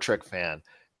Star Trek fan,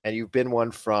 and you've been one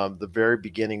from the very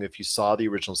beginning, if you saw the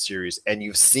original series and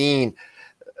you've seen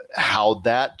how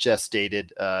that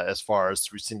gestated as far as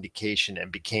through syndication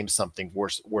and became something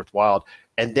worthwhile,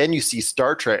 and then you see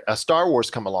Star Wars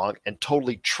come along and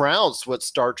totally trounce what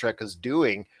Star Trek is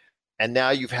doing, and now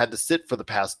you've had to sit for the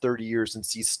past 30 years and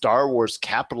see Star Wars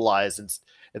capitalize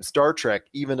and Star Trek,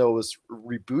 even though it was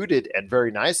rebooted and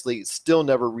very nicely, still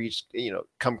never reached,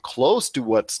 come close to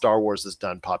what Star Wars has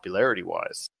done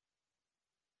popularity-wise.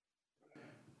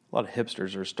 A lot of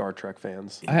hipsters are Star Trek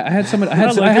fans. I had someone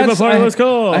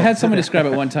describe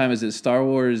it one time as that Star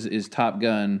Wars is Top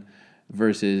Gun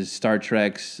versus Star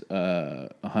Trek's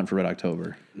A Hunt for Red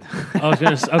October. I was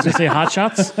gonna say Hot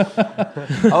Shots.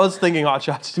 I was thinking Hot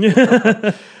Shots too.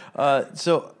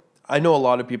 So I know a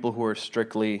lot of people who are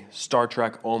strictly Star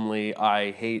Trek only.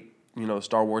 I hate,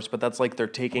 Star Wars, but that's like they're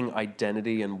taking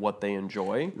identity in what they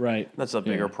enjoy. Right. That's a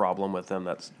bigger problem with them.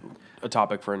 That's a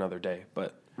topic for another day.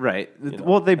 But right.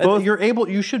 Well, they both.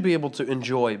 You should be able to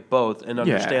enjoy both and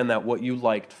understand that what you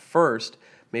liked first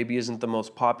maybe isn't the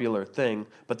most popular thing,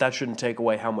 but that shouldn't take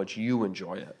away how much you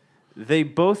enjoy it. They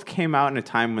both came out in a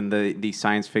time when the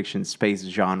science fiction space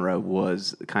genre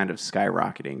was kind of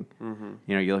skyrocketing. Mm-hmm.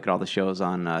 You look at all the shows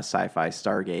on Sci-Fi,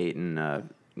 Stargate,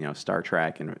 and Star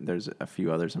Trek, and there's a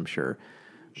few others, I'm sure.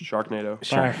 Sharknado.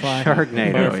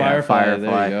 Sharknado. Firefly.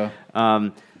 There you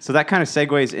go. So that kind of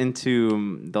segues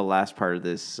into the last part of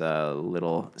this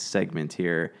little segment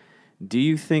here. Do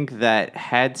you think that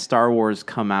had Star Wars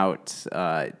come out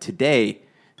today,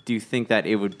 do you think that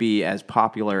it would be as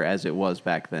popular as it was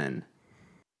back then?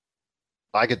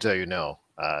 I could tell you no.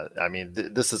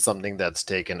 This is something that's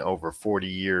taken over 40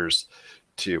 years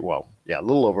a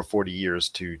little over 40 years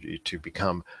to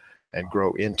become and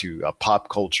grow into a pop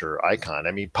culture icon.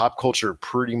 I mean, pop culture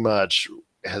pretty much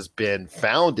has been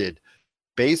founded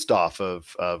based off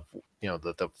of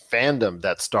the fandom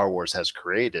that Star Wars has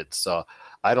created. So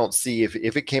I don't see if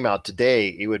it came out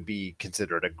today, it would be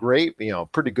considered a great,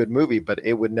 pretty good movie, but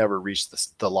it would never reach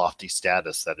the lofty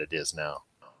status that it is now.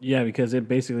 Yeah, because it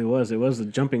basically was the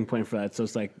jumping point for that. So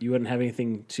it's like you wouldn't have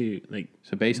anything to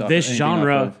base off this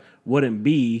genre wouldn't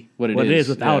be what it is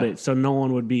without it. So no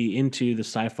one would be into the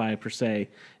sci-fi per se.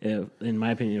 In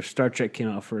my opinion, if Star Trek came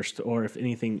out first, or if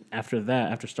anything after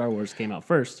Star Wars came out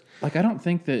first. Like I don't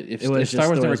think that if Star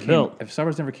Wars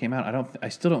never came out, I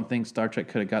still don't think Star Trek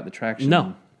could have got the traction.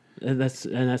 No, and that's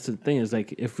the thing is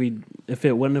like if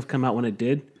it wouldn't have come out when it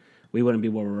did, we wouldn't be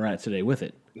where we're at today with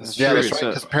it. That's right.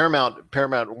 Because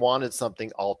Paramount wanted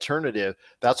something alternative.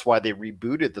 That's why they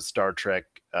rebooted the Star Trek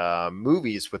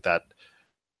movies with that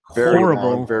very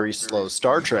long, very slow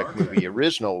Star Trek movie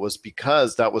original, was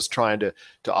because that was trying to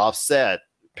offset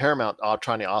Paramount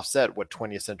trying to offset what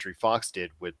 20th Century Fox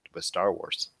did with Star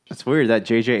Wars. It's weird that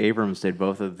J.J. Abrams did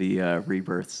both of the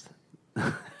rebirths.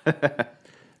 That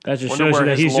just shows you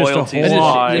that he's just a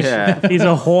whore. He's a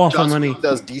whore for money. He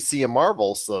does DC and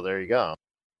Marvel, so there you go.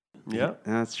 Yeah,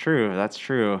 that's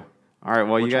true. All right,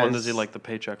 well, which you guys. one does he like the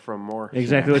paycheck from more?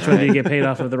 Exactly. Which one do you get paid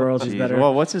off of the royalties better?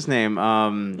 Well, what's his name?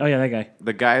 That guy.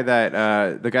 The guy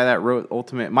that wrote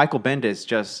Ultimate. Michael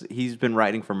Bendis he's been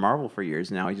writing for Marvel for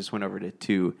years now. He just went over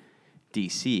to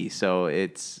DC. So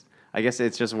I guess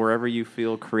it's just wherever you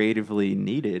feel creatively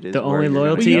needed. Is The where only you're gonna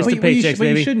loyalty go. is to paychecks, But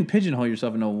you baby. shouldn't pigeonhole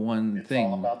yourself into one thing.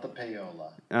 All about the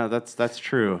payola. That's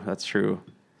true. That's true.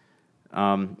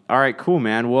 All right, cool,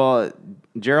 man. Well,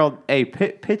 Gerald, hey,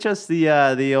 pitch us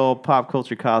the old Pop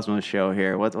Culture Cosmos show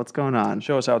here. What's going on?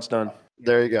 Show us how it's done.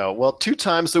 There you go. Well, 2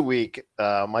 times a week,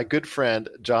 my good friend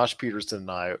Josh Peterson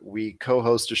and I, we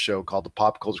co-host a show called the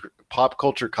Pop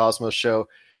Culture Cosmos Show.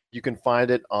 You can find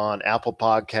it on Apple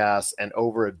Podcasts and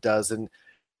over a dozen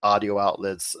audio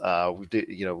outlets.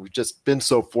 We've just been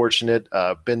so fortunate.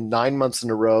 Been 9 months in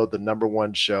a row, the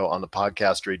 #1 show on the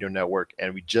Podcast Radio Network,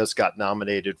 and we just got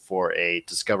nominated for a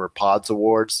Discover Pods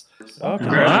Awards. Oh, Thanks,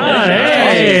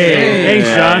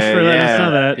 Josh, for letting us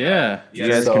know that. Yeah. You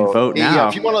guys can vote now.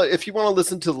 If you want to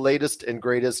listen to the latest and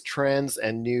greatest trends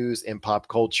and news in pop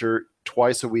culture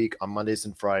twice a week on Mondays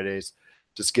and Fridays,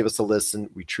 just give us a listen.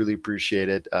 We truly appreciate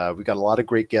it. We got a lot of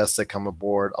great guests that come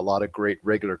aboard, a lot of great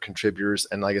regular contributors.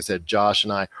 And like I said, Josh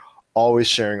and I always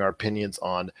sharing our opinions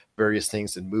on various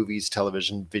things in movies,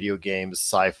 television, video games,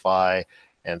 sci-fi,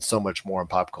 and so much more in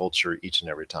pop culture each and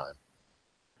every time.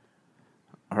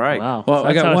 All right. Wow. Well, So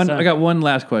I that's how got it's one. done. I got one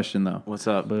last question though. What's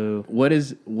up? Boo.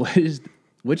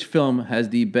 Which film has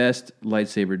the best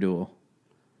lightsaber duel?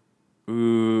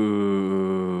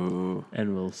 Ooh.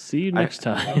 And we'll see you next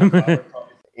time.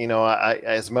 You know, I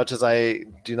as much as I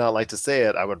do not like to say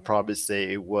it, I would probably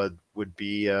say it would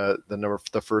be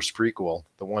the first prequel,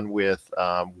 the one with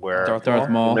where Darth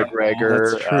Maul.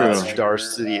 McGregor, That's true.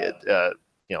 Darth, the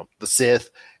Sith,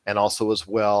 and also as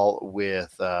well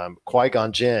with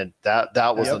Qui-Gon Jinn. That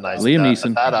was a nice Liam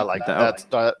Neeson. That I like.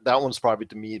 That one's probably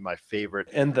to me my favorite.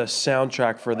 And the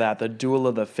soundtrack for that, the Duel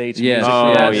of the Fates. Yes. music,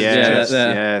 Oh, yes,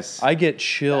 yes. I get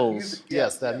chills.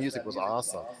 Yes, that music was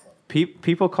awesome.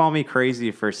 People call me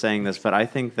crazy for saying this, but I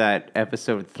think that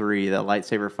episode 3, the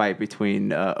lightsaber fight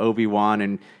between Obi-Wan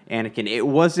and Anakin, it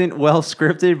wasn't well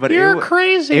scripted, but You're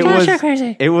crazy. It Gosh, was you're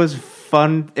crazy. It was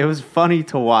fun. It was funny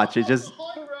to watch. It just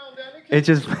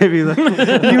made me like,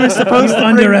 you were supposed to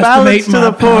bring balance to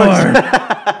the force.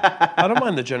 I don't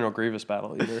mind the General Grievous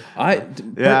battle either. that's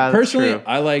Personally, true.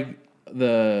 I like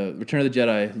the Return of the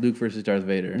Jedi, Luke versus Darth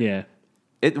Vader. Yeah.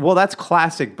 Well, that's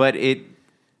classic, but it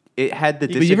had the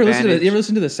But disadvantage. you ever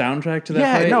listen to the soundtrack to that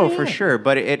Yeah, fight? no, for sure.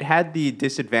 But it had the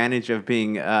disadvantage of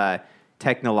being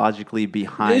technologically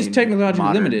behind. It is technologically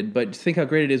modern. limited, but think how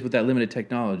great it is with that limited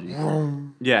technology.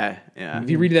 Yeah. If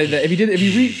you read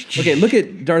okay, look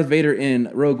at Darth Vader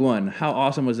in Rogue One. How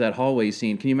awesome was that hallway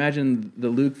scene? Can you imagine the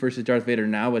Luke versus Darth Vader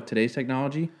now with today's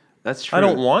technology? That's true. I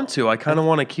don't want to. I kind of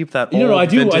want to keep that. No, old I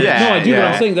do. vintage- But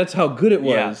I'm saying that's how good it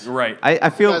was. Yeah, right.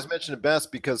 I feel You guys mentioned it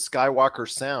best because Skywalker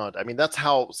sound. I mean, that's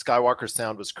how Skywalker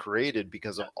sound was created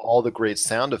because of all the great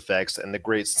sound effects and the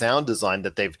great sound design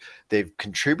that they've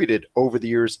contributed over the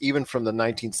years, even from the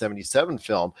 1977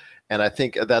 film. And I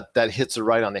think that hits it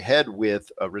right on the head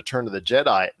with Return of the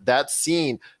Jedi. That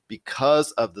scene,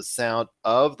 because of the sound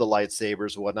of the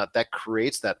lightsabers and whatnot, that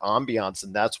creates that ambiance,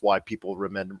 and that's why people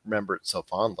remember it so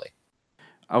fondly.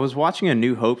 I was watching A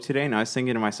New Hope today, and I was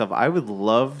thinking to myself, I would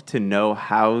love to know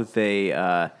how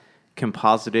they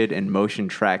composited and motion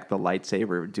tracked the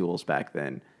lightsaber duels back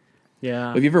then.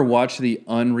 Yeah. Have you ever watched the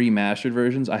unremastered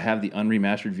versions? I have the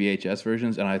unremastered VHS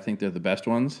versions, and I think they're the best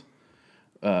ones.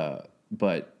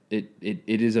 But it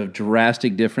is a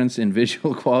drastic difference in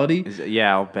visual quality.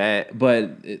 Yeah, I'll bet.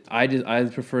 But I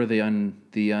prefer the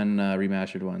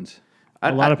unremastered ones.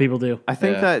 A lot of people do. I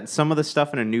think that some of the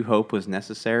stuff in A New Hope was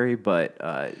necessary, but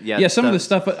some of the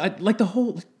stuff. But like the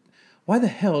whole. Why the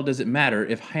hell does it matter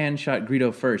if Han shot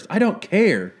Greedo first? I don't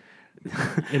care.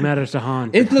 It matters to Han.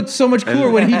 It looked so much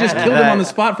cooler when he just killed him on the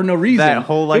spot for no reason. That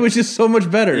whole, it was just so much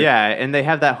better. Yeah, and they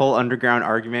have that whole underground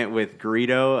argument with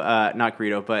Greedo, not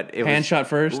Greedo, but it Han was shot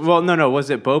first? Well, no, was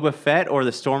it Boba Fett or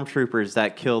the stormtroopers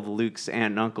that killed Luke's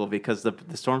aunt and uncle because the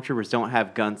stormtroopers don't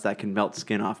have guns that can melt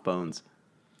skin off bones?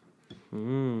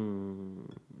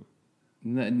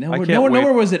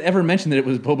 Nowhere was it ever mentioned that it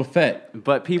was Boba Fett.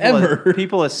 But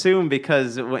people assume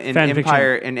because in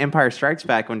Empire Strikes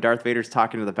Back, when Darth Vader's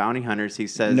talking to the bounty hunters, he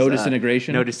says No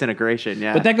disintegration? No disintegration,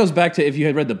 yeah. But that goes back to if you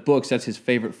had read the books, that's his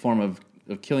favorite form of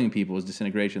killing people is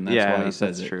disintegration. That's why he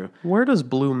says that's it. true. Where does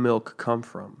blue milk come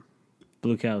from?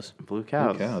 Blue cows. Blue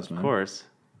cows, man. of course.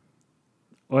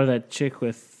 Or that chick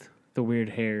with the weird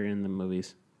hair in the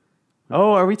movies.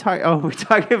 Oh, are we talking? Oh, we're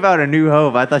talking about A New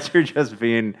Hope. I thought you were just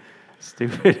being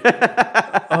stupid.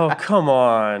 Oh, come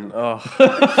on. Oh.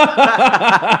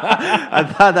 I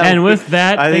thought that. And with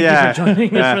that, thank you for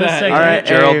joining us for the segment. All right,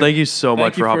 Gerald, thank you so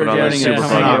much for hopping on. That's super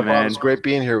fun. It was great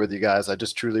being here with you guys. I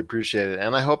just truly appreciate it.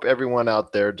 And I hope everyone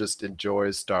out there just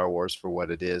enjoys Star Wars for what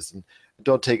it is. And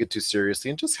don't take it too seriously,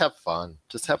 and just have fun.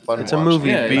 Just have fun. It's a watching movie.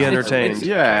 it. Be entertained.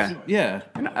 Yeah.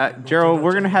 And, Gerald,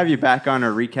 we're going to have you back on to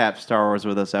recap Star Wars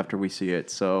with us after we see it.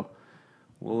 So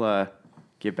we'll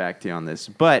get back to you on this.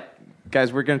 But,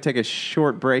 guys, we're going to take a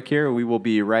short break here. We will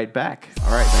be right back.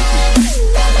 All right.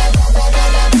 Thank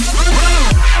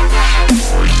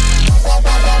you.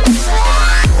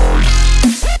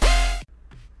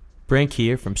 Brink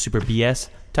here from Super BS,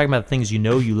 talking about the things you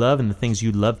know you love and the things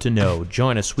you'd love to know.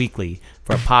 Join us weekly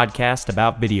for a podcast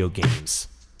about video games.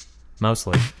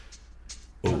 Mostly.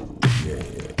 Oh, yeah.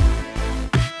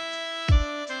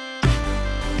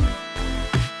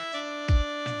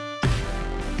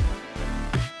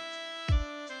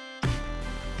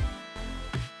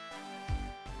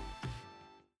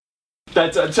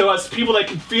 That's to us people that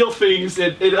can feel things.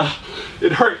 It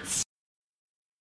hurts.